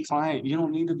a C client, you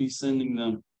don't need to be sending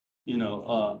them, you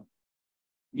know,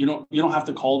 you don't have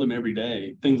to call them every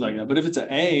day, things like that. But if it's an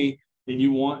A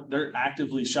and they're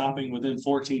actively shopping within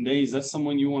 14 days, that's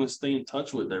someone you want to stay in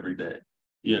touch with every day,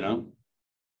 you know.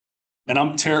 And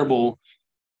I'm terrible.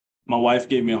 My wife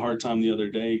gave me a hard time the other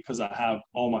day because I have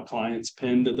all my clients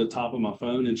pinned at the top of my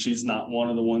phone, and she's not one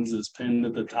of the ones that's pinned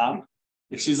at the top.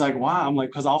 And she's like, why? I'm like,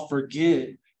 because I'll forget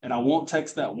and I won't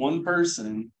text that one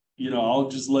person. You know, I'll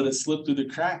just let it slip through the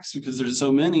cracks because there's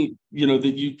so many, you know,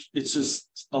 it's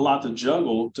just a lot to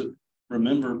juggle to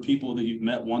remember people that you've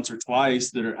met once or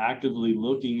twice that are actively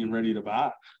looking and ready to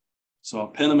buy. So I'll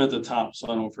pin them at the top so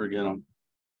I don't forget them.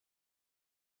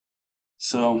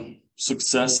 So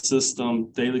success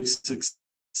system, daily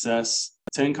success,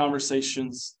 10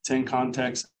 conversations, 10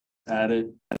 contacts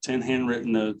added, 10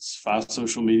 handwritten notes, 5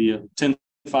 social media,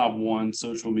 10-5-1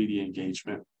 social media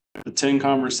engagement. The 10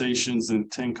 conversations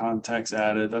and 10 contacts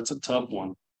added, that's a tough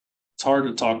one. It's hard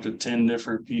to talk to 10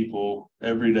 different people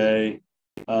every day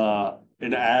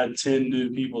and add 10 new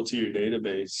people to your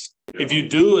database. If you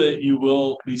do it, you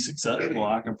will be successful.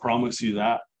 I can promise you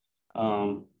that.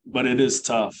 But it is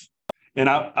tough. And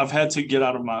I've had to get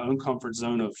out of my own comfort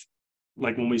zone of,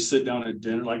 like, when we sit down at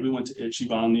dinner, like we went to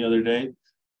Ichiban the other day,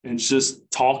 and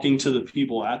just talking to the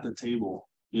people at the table,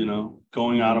 you know,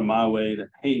 going out of my way to,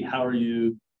 hey, how are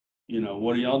you? You know,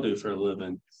 what do y'all do for a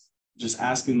living? Just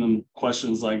asking them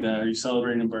questions like that. Are you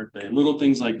celebrating a birthday? Little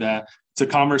things like that. It's a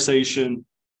conversation.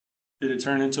 Did it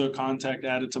turn into a contact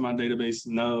added to my database?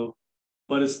 No.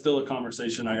 But it's still a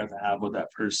conversation I got to have with that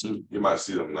person. You might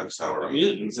see them next time around.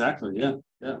 Yeah, exactly. Yeah.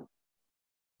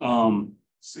 Yeah.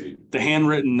 See, The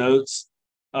handwritten notes.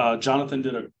 Jonathan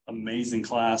did an amazing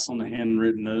class on the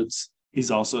handwritten notes.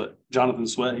 He's also Jonathan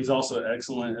Sweat. He's also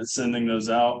excellent at sending those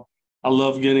out. I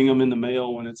love getting them in the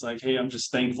mail when it's like, hey, I'm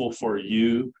just thankful for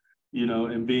you, you know,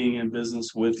 and being in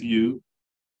business with you.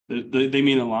 They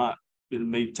mean a lot. It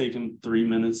may take him 3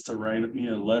 minutes to write me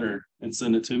a letter and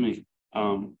send it to me.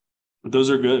 But those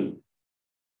are good.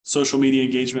 Social media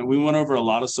engagement. We went over a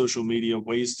lot of social media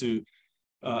ways to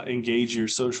engage your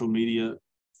social media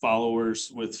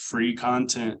followers with free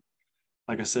content.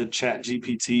 Like I said,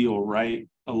 ChatGPT will write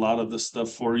a lot of the stuff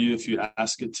for you if you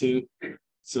ask it to.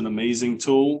 It's an amazing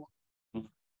tool.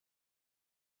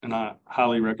 And I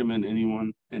highly recommend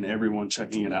anyone and everyone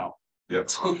checking it out. yep.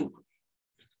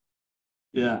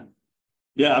 Yeah.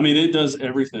 Yeah, I mean, it does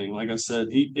everything. Like I said,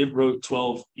 it wrote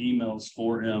 12 emails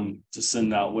for him to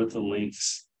send out with the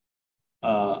links.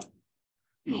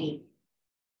 Hey,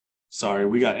 Sorry,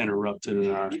 we got interrupted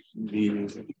in our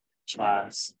meeting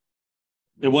class.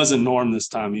 It wasn't Norm this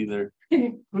time either.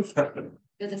 there's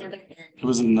another It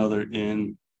was another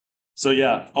in. So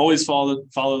yeah, always follow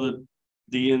the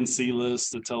DNC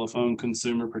list, the Telephone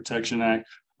Consumer Protection Act.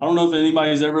 I don't know if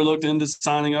anybody's ever looked into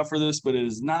signing up for this, but it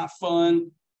is not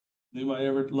fun. Anybody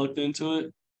ever looked into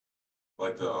it?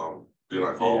 Like the do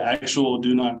not call. The actual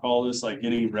do not call list, like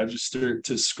getting registered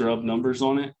to scrub numbers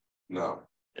on it. No,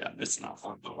 Yeah, it's not I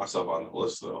fun. put myself on the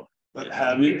list though.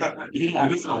 Have you? Yeah,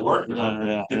 it's not work.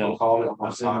 Yeah. People call me all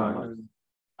the time.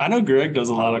 I know Greg does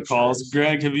a lot of calls.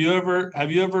 Greg, have you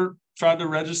ever tried to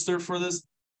register for this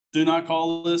do not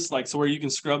call list, like so where you can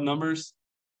scrub numbers?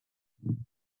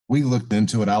 We looked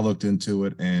into it. I looked into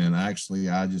it, and I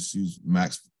just use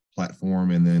Max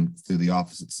platform and then through the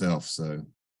office itself. So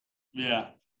Yeah,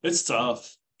 it's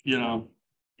tough, you know,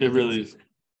 it really is.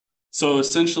 So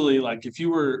essentially, like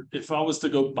if I was to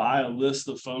go buy a list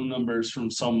of phone numbers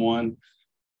from someone,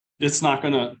 it's not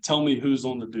going to tell me who's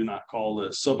on the do not call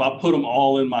list. So if I put them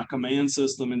all in my command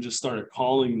system and just started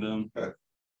calling them,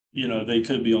 you know, they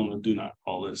could be on the do not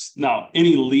call list. Now,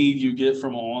 any lead you get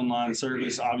from an online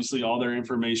service, obviously all their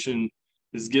information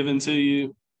is given to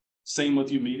you. Same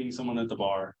with you meeting someone at the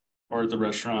bar or at the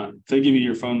restaurant. If they give you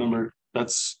your phone number,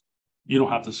 you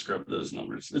don't have to scrub those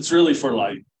numbers. It's really for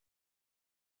like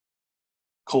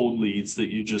cold leads that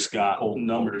you just got cold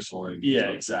numbers for. Yeah,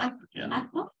 exactly. Yeah. I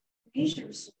thought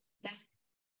pictures.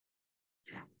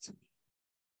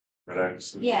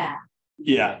 Yeah,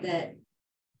 Yeah. that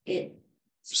it.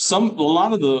 A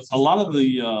lot of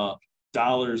the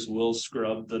dollars will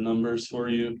scrub the numbers for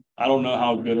you. I don't know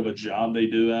how good of a job they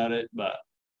do at it, but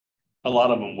a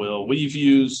lot of them will. We've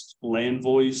used Land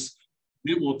Voice.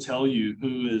 It will tell you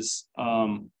who is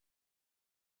on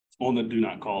the do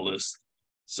not call list.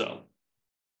 So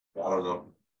I don't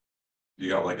know. You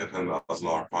got like a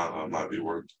 $10,000 fine, it might be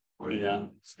worth. yeah.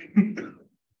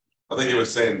 I think he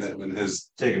was saying that when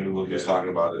Taking a look he was at talking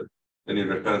about it. In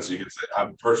your defense, you could say, I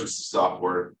purchased the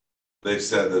software. They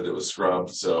said that it was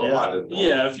scrubbed, so I didn't.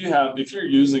 Yeah, if you're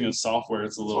using a software,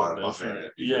 it's a little That's why I'm saying different.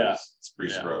 it, because Yeah. It's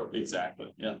pre-scrubbed.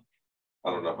 Exactly. Yeah. I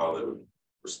don't know how they would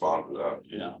respond to that.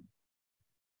 Yeah.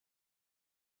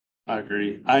 I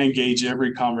agree. I engage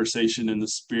every conversation in the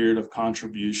spirit of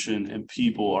contribution, and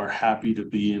people are happy to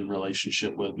be in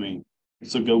relationship with me.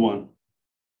 It's a good one.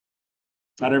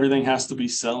 Not everything has to be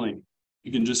selling.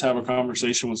 You can just have a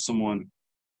conversation with someone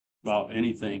about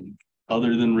anything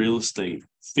other than real estate.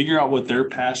 Figure out what they're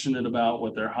passionate about,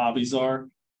 what their hobbies are.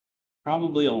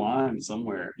 Probably align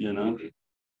somewhere, you know?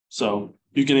 So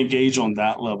you can engage on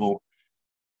that level.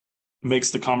 Makes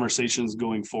the conversations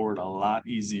going forward a lot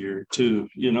easier too,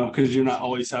 you know, because you're not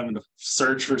always having to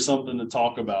search for something to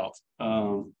talk about.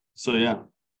 So yeah,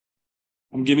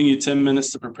 I'm giving you 10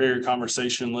 minutes to prepare your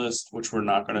conversation list, which we're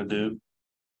not going to do.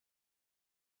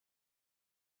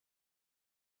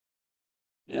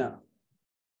 Yeah.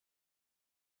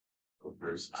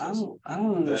 I don't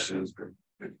know. That is great.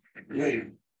 Yeah.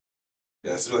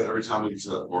 Yeah, it's like every time we get to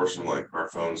that portion, like our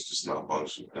phone's just not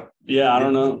functioning. Yeah, I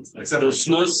don't know. Except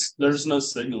There's no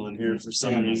signal in here for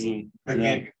some reason. I Yeah.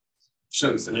 can't.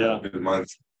 Shouldn't say Yeah. that.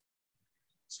 Mine's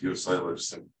it's cellular.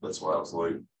 That's why I was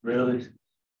late. Really?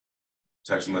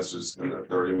 Text messages in the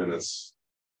 30 minutes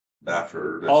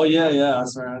after. Oh yeah.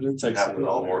 That's right. I did text Happened you.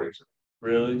 all morning.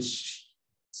 Really?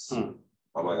 Huh.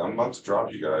 I'm like, I'm about to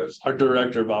drop you guys. Our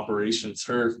director of operations,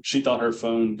 she thought her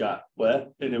phone got wet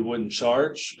and it wouldn't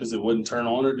charge because it wouldn't turn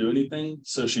on or do anything.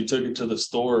 So she took it to the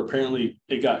store. Apparently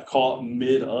it got caught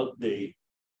mid-update.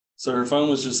 So her phone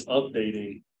was just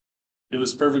updating. It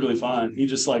was perfectly fine. He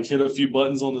just like hit a few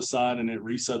buttons on the side and it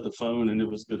reset the phone and it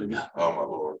was good to go. Oh my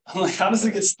lord. I'm like, how does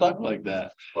it get stuck like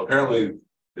that? Well, apparently,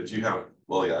 if you have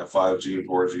 5G and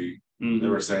 4G, they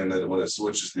were saying that when it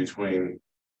switches between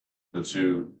the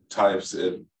two types,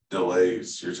 it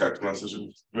delays your text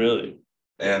messages. Really?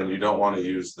 And you don't want to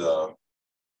use the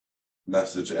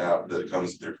message app that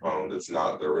comes with your phone. That's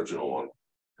not the original one.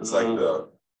 It's like the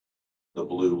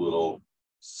blue little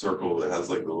circle that has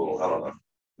like the little, I don't know.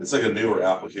 It's like a newer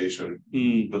application,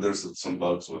 but there's some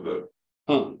bugs with it.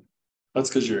 Huh. That's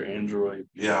because you're Android.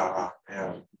 Yeah.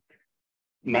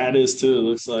 Matt is too. It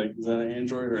looks like, is that an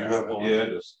Android or Apple? Yeah,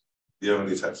 it is. Do you have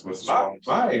any text messages?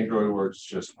 My Android works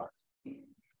just fine.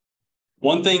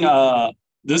 One thing,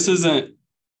 this isn't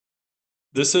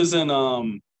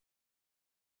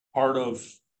part of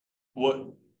what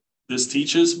this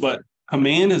teaches, but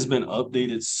Command has been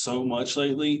updated so much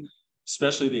lately,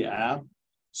 especially the app.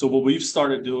 So what we've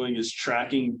started doing is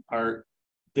tracking our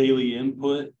daily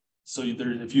input. So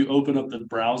if you open up the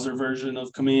browser version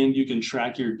of Command, you can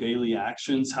track your daily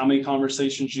actions, how many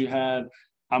conversations you had,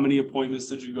 how many appointments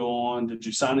did you go on, did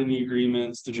you sign any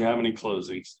agreements, did you have any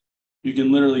closings? You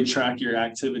can literally track your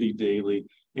activity daily,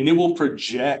 and it will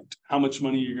project how much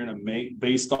money you're going to make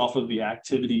based off of the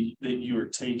activity that you are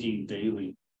taking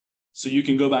daily. So you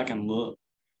can go back and look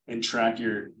and track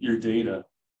your data.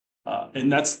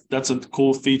 And that's a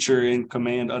cool feature in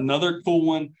Command. Another cool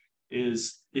one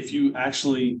is if you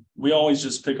we always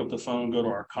just pick up the phone, go to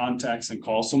our contacts and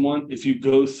call someone. If you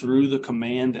go through the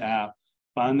Command app,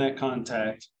 find that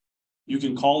contact, you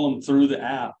can call them through the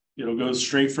app. It'll go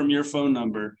straight from your phone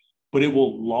number, but it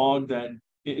will log that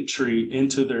entry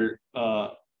into their,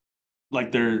 I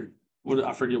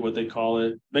forget what they call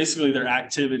it. Basically their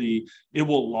activity, it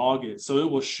will log it. So it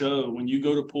will show when you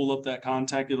go to pull up that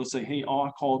contact, it'll say, hey,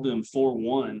 I called them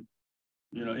 4-1.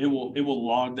 It will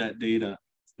log that data.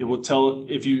 It will tell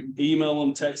if you email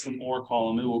them, text them, or call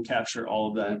them, it will capture all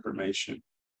of that information.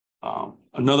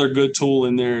 Another good tool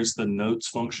in there is the notes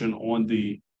function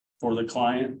for the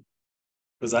client.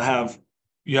 Because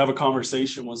you have a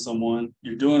conversation with someone,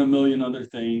 you're doing a million other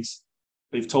things.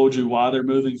 They've told you why they're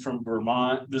moving from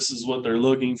Vermont. This is what they're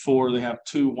looking for. They have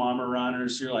 2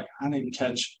 Weimaraners. You're like, I didn't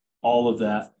catch all of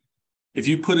that. If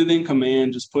you put it in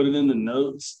Command, just put it in the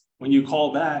notes. When you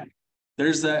call back,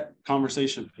 there's that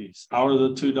conversation piece. How are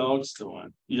the 2 dogs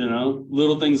doing?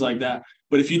 Little things like that.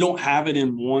 But if you don't have it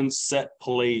in one set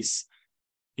place,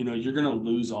 you're going to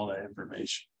lose all that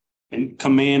information. And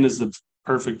Command is the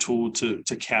perfect tool to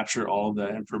capture all of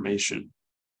that information.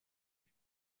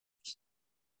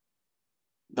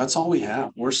 That's all we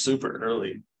have. We're super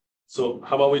early. So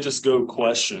how about we just go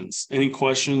questions? Any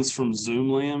questions from Zoom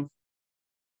Land?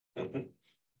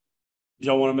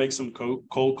 Y'all want to make some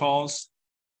cold calls?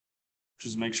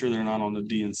 Just make sure they're not on the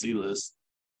DNC list.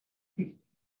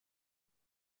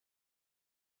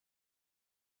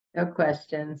 No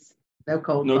questions. No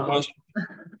cold No calls.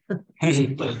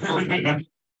 questions.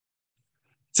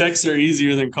 Texts are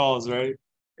easier than calls, right?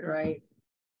 Right.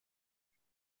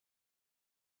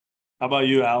 How about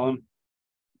you, Alan?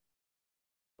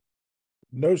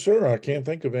 No, sir. I can't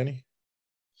think of any.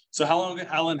 So how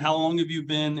long have you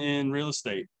been in real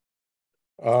estate?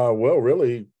 Well,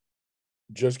 really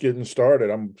just getting started.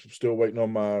 I'm still waiting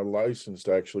on my license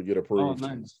to actually get approved.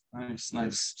 Oh,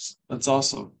 nice. That's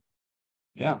awesome.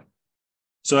 Yeah.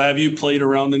 So have you played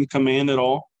around in Command at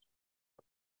all?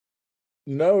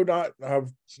 No, not.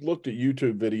 I've looked at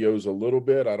YouTube videos a little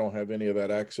bit. I don't have any of that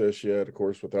access yet. Of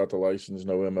course, without the license,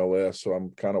 no MLS. So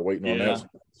I'm kind of waiting on that.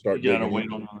 You gotta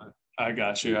wait on that. I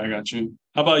got you.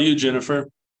 How about you, Jennifer?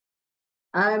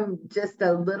 I'm just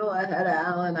a little ahead of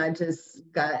Alan. I just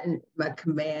got my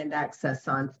Command access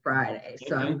on Friday.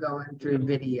 So I'm going through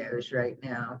videos right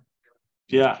now.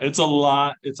 Yeah, it's a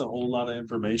lot. It's a whole lot of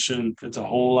information. It's a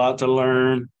whole lot to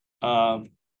learn.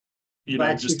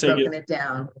 Just take it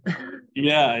down.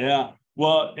 Yeah.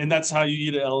 Well, and that's how you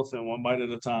eat an elephant, one bite at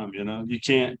a time. You're not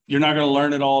going to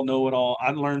learn it all, know it all.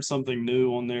 I learn something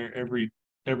new on there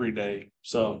every day.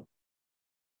 So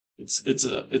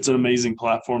It's an amazing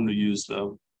platform to use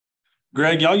though.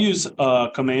 Greg, y'all use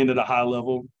Command at a high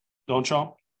level, don't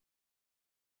y'all?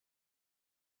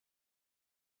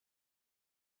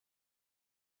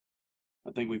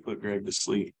 I think we put Greg to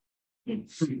sleep.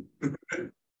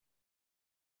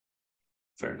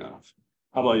 Fair enough.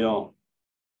 How about y'all?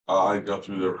 I go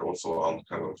through there every once in a while. I'm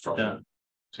kind of trying Yeah. to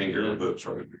tinker with it,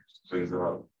 trying to do things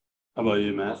out. How about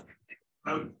you, Matt?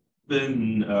 I've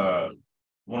been,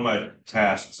 one of my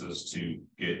tasks is to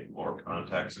get more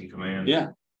contacts in Command. Yeah.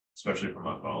 Especially for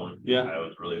my phone. Yeah. I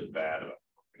was really bad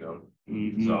about,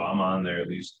 Mhm. so I'm on there at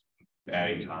least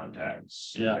adding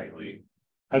contacts. Yeah. Daily.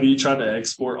 Have you tried to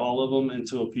export all of them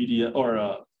into a PDF or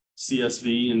a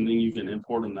CSV and then you can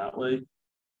import them that way?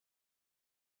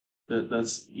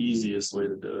 That's the easiest way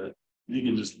to do it. You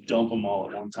can just dump them all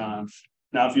at one time.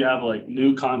 Now, if you have like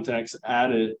new contacts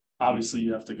added, obviously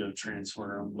you have to go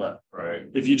transfer them. But Right.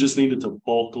 if you just needed to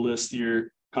bulk list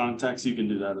your contacts, you can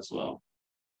do that as well.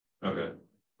 Okay.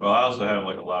 Well, I also have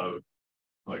like a lot of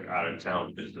like out of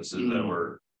town businesses that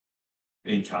were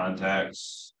in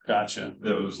contacts. Gotcha.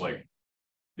 That was like,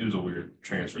 it was a weird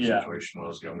transfer situation when I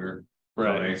was younger.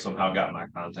 Right. So they somehow got my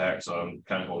contact, so I'm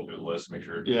kind of going through the list, make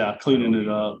sure. Yeah, cleaning it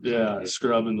up. Yeah,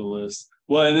 scrubbing the list.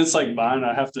 Well, and it's like mine.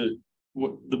 I have to.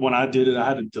 When I did it, I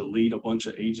had to delete a bunch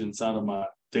of agents out of my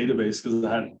database because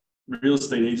I had real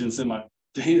estate agents in my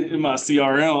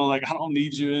CRM. I'm like, I don't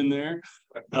need you in there.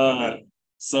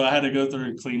 So I had to go through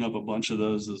and clean up a bunch of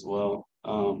those as well.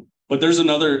 But there's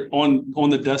another on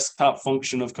the desktop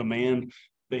function of Command.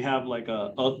 They have like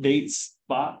a updates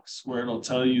box where it'll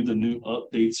tell you the new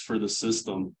updates for the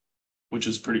system, which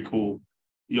is pretty cool.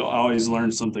 You'll always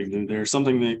learn something new there,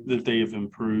 something that they have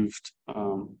improved.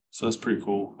 So that's pretty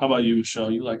cool. How about you,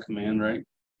 Michelle? You like Command, right?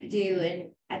 I do,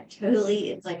 and I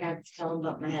totally, it's like I'm telling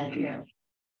about my head now.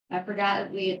 I forgot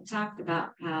that we had talked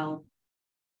about how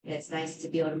it's nice to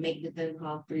be able to make the phone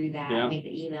call through that, Yeah. make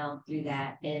the email through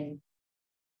that, and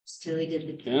just totally did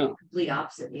the Yeah. complete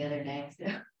opposite the other day. So.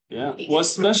 Yeah. Well,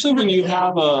 especially when you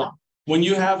have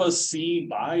a C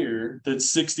buyer that's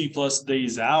 60 plus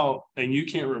days out and you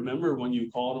can't remember when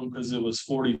you called them because it was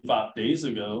 45 days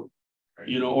ago,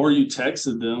 or you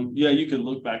texted them. Yeah, you can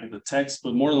look back at the text,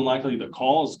 but more than likely the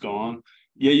call's gone.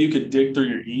 Yeah, you could dig through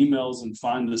your emails and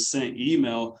find the sent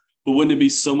email, but wouldn't it be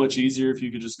so much easier if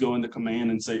you could just go into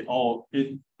Command and say,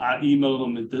 I emailed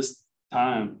them at this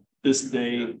time, this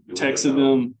day, texted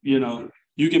them,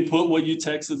 you can put what you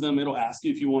texted them. It'll ask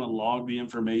you if you want to log the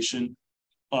information.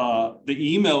 The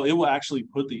email, it will actually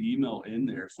put the email in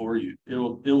there for you. It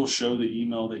will show the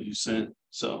email that you sent.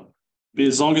 So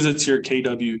as long as it's your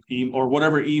KW or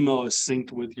whatever email is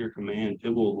synced with your Command, it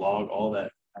will log all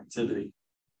that activity.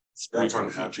 I'm trying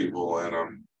to have people, and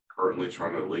I'm currently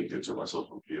trying to link it to my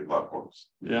social media platforms.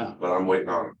 Yeah. But I'm waiting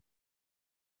on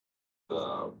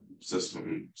the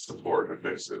system support to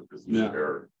fix it because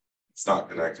it's not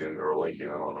connecting or linking.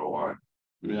 I don't know why.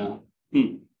 Yeah.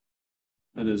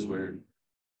 That is weird.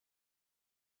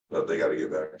 But they got to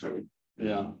get back to me.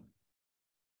 Yeah.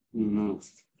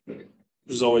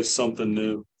 There's always something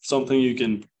new, something you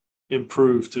can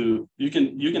improve to. You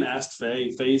can ask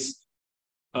Faye. Faye's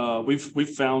we've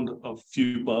found a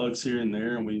few bugs here and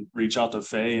there, and we reach out to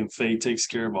Faye, and Faye takes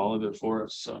care of all of it for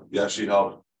us. So yeah, she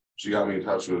helped. She got me in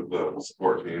touch with the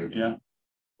support team. Yeah.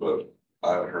 But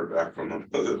I haven't heard back from them.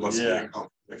 It must be a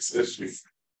complex issue.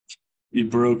 You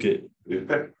broke it.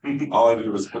 Yeah. All I did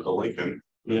was put the link in.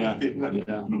 Yeah.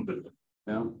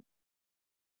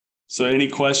 So any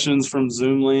questions from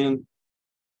Zoom land?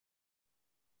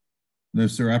 No,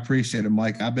 sir. I appreciate it,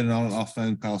 Mike. I've been on and off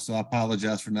phone calls, so I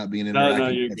apologize for not being interactive. No,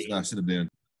 you're good. I should have been.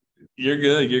 You're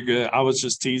good. You're good. I was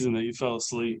just teasing that you fell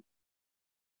asleep.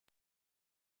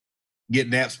 Get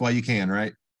naps while you can,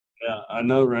 right? Yeah, I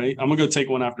know, right? I'm gonna go take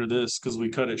one after this because we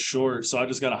cut it short. So I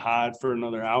just gotta hide for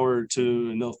another hour or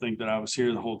two, and they'll think that I was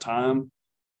here the whole time.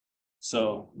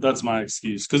 So that's my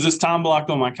excuse because it's time blocked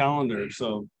on my calendar.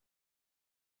 So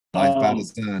Life by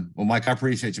design. Well, Mike, I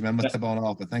appreciate you, man. I must have on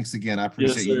off, but thanks again. I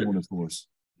appreciate you doing this for us.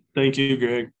 Thank you,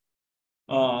 Greg.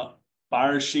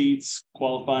 Buyer sheets,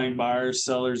 qualifying buyers,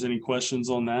 sellers. Any questions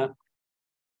on that?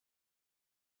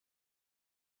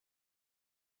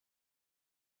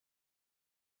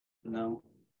 No.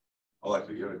 I'd like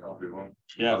to get a copy of one.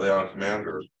 Yeah. Are they on Command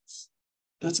or?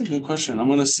 That's a good question. I'm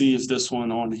gonna see if this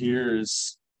one on here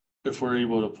is, if we're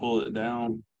able to pull it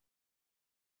down.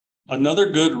 Another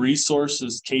good resource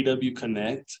is KW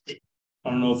Connect. I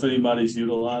don't know if anybody's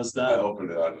utilized that. I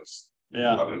opened it.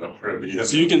 I don't know where it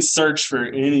is. So you can search for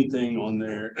anything on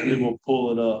there and it will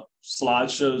pull it up.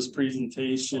 Slideshows,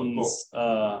 presentations.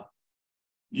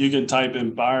 You can type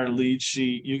in buyer lead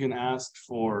sheet. You can ask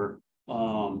for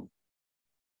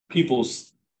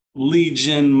people's lead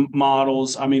gen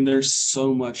models. I mean, there's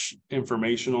so much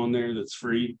information on there that's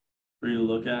free for you to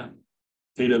look at.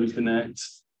 KW Connect,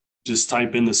 just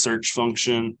type in the search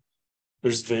function.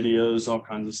 There's videos, all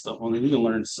kinds of stuff on there. You can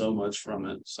learn so much from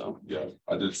it. So Yeah,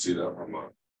 I did see that from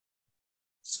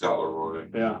Scott Leroy.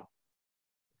 yeah.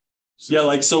 Yeah,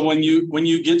 like so when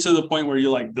you get to the point where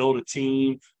you like build a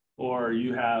team or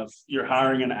you're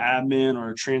hiring an admin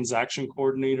or a transaction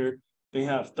coordinator, they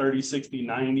have 30, 60,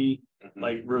 90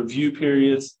 like review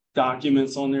periods,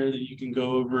 documents on there that you can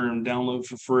go over and download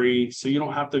for free. So you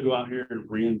don't have to go out here and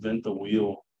reinvent the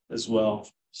wheel as well.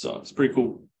 So it's pretty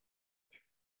cool.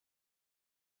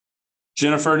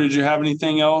 Jennifer, did you have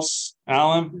anything else?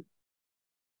 Alan?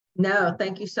 No,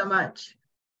 thank you so much.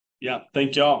 Yeah,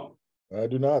 thank y'all. I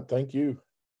do not. Thank you.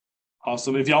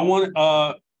 Awesome. If y'all want,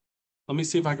 let me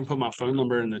see if I can put my phone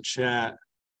number in the chat.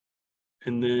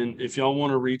 And then if y'all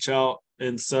want to reach out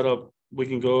and set up, we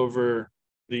can go over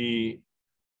the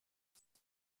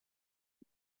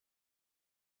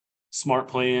smart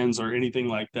plans or anything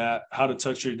like that, how to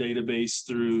touch your database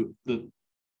through the,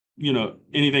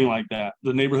 anything like that.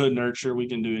 The neighborhood nurture, we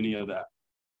can do any of that.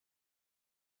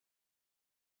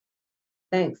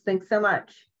 Thanks. Thanks so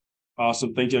much.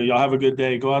 Awesome. Thank you. Y'all have a good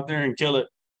day. Go out there and kill it.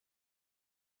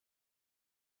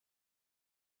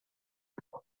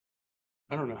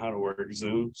 I don't know how to work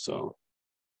Zoom, so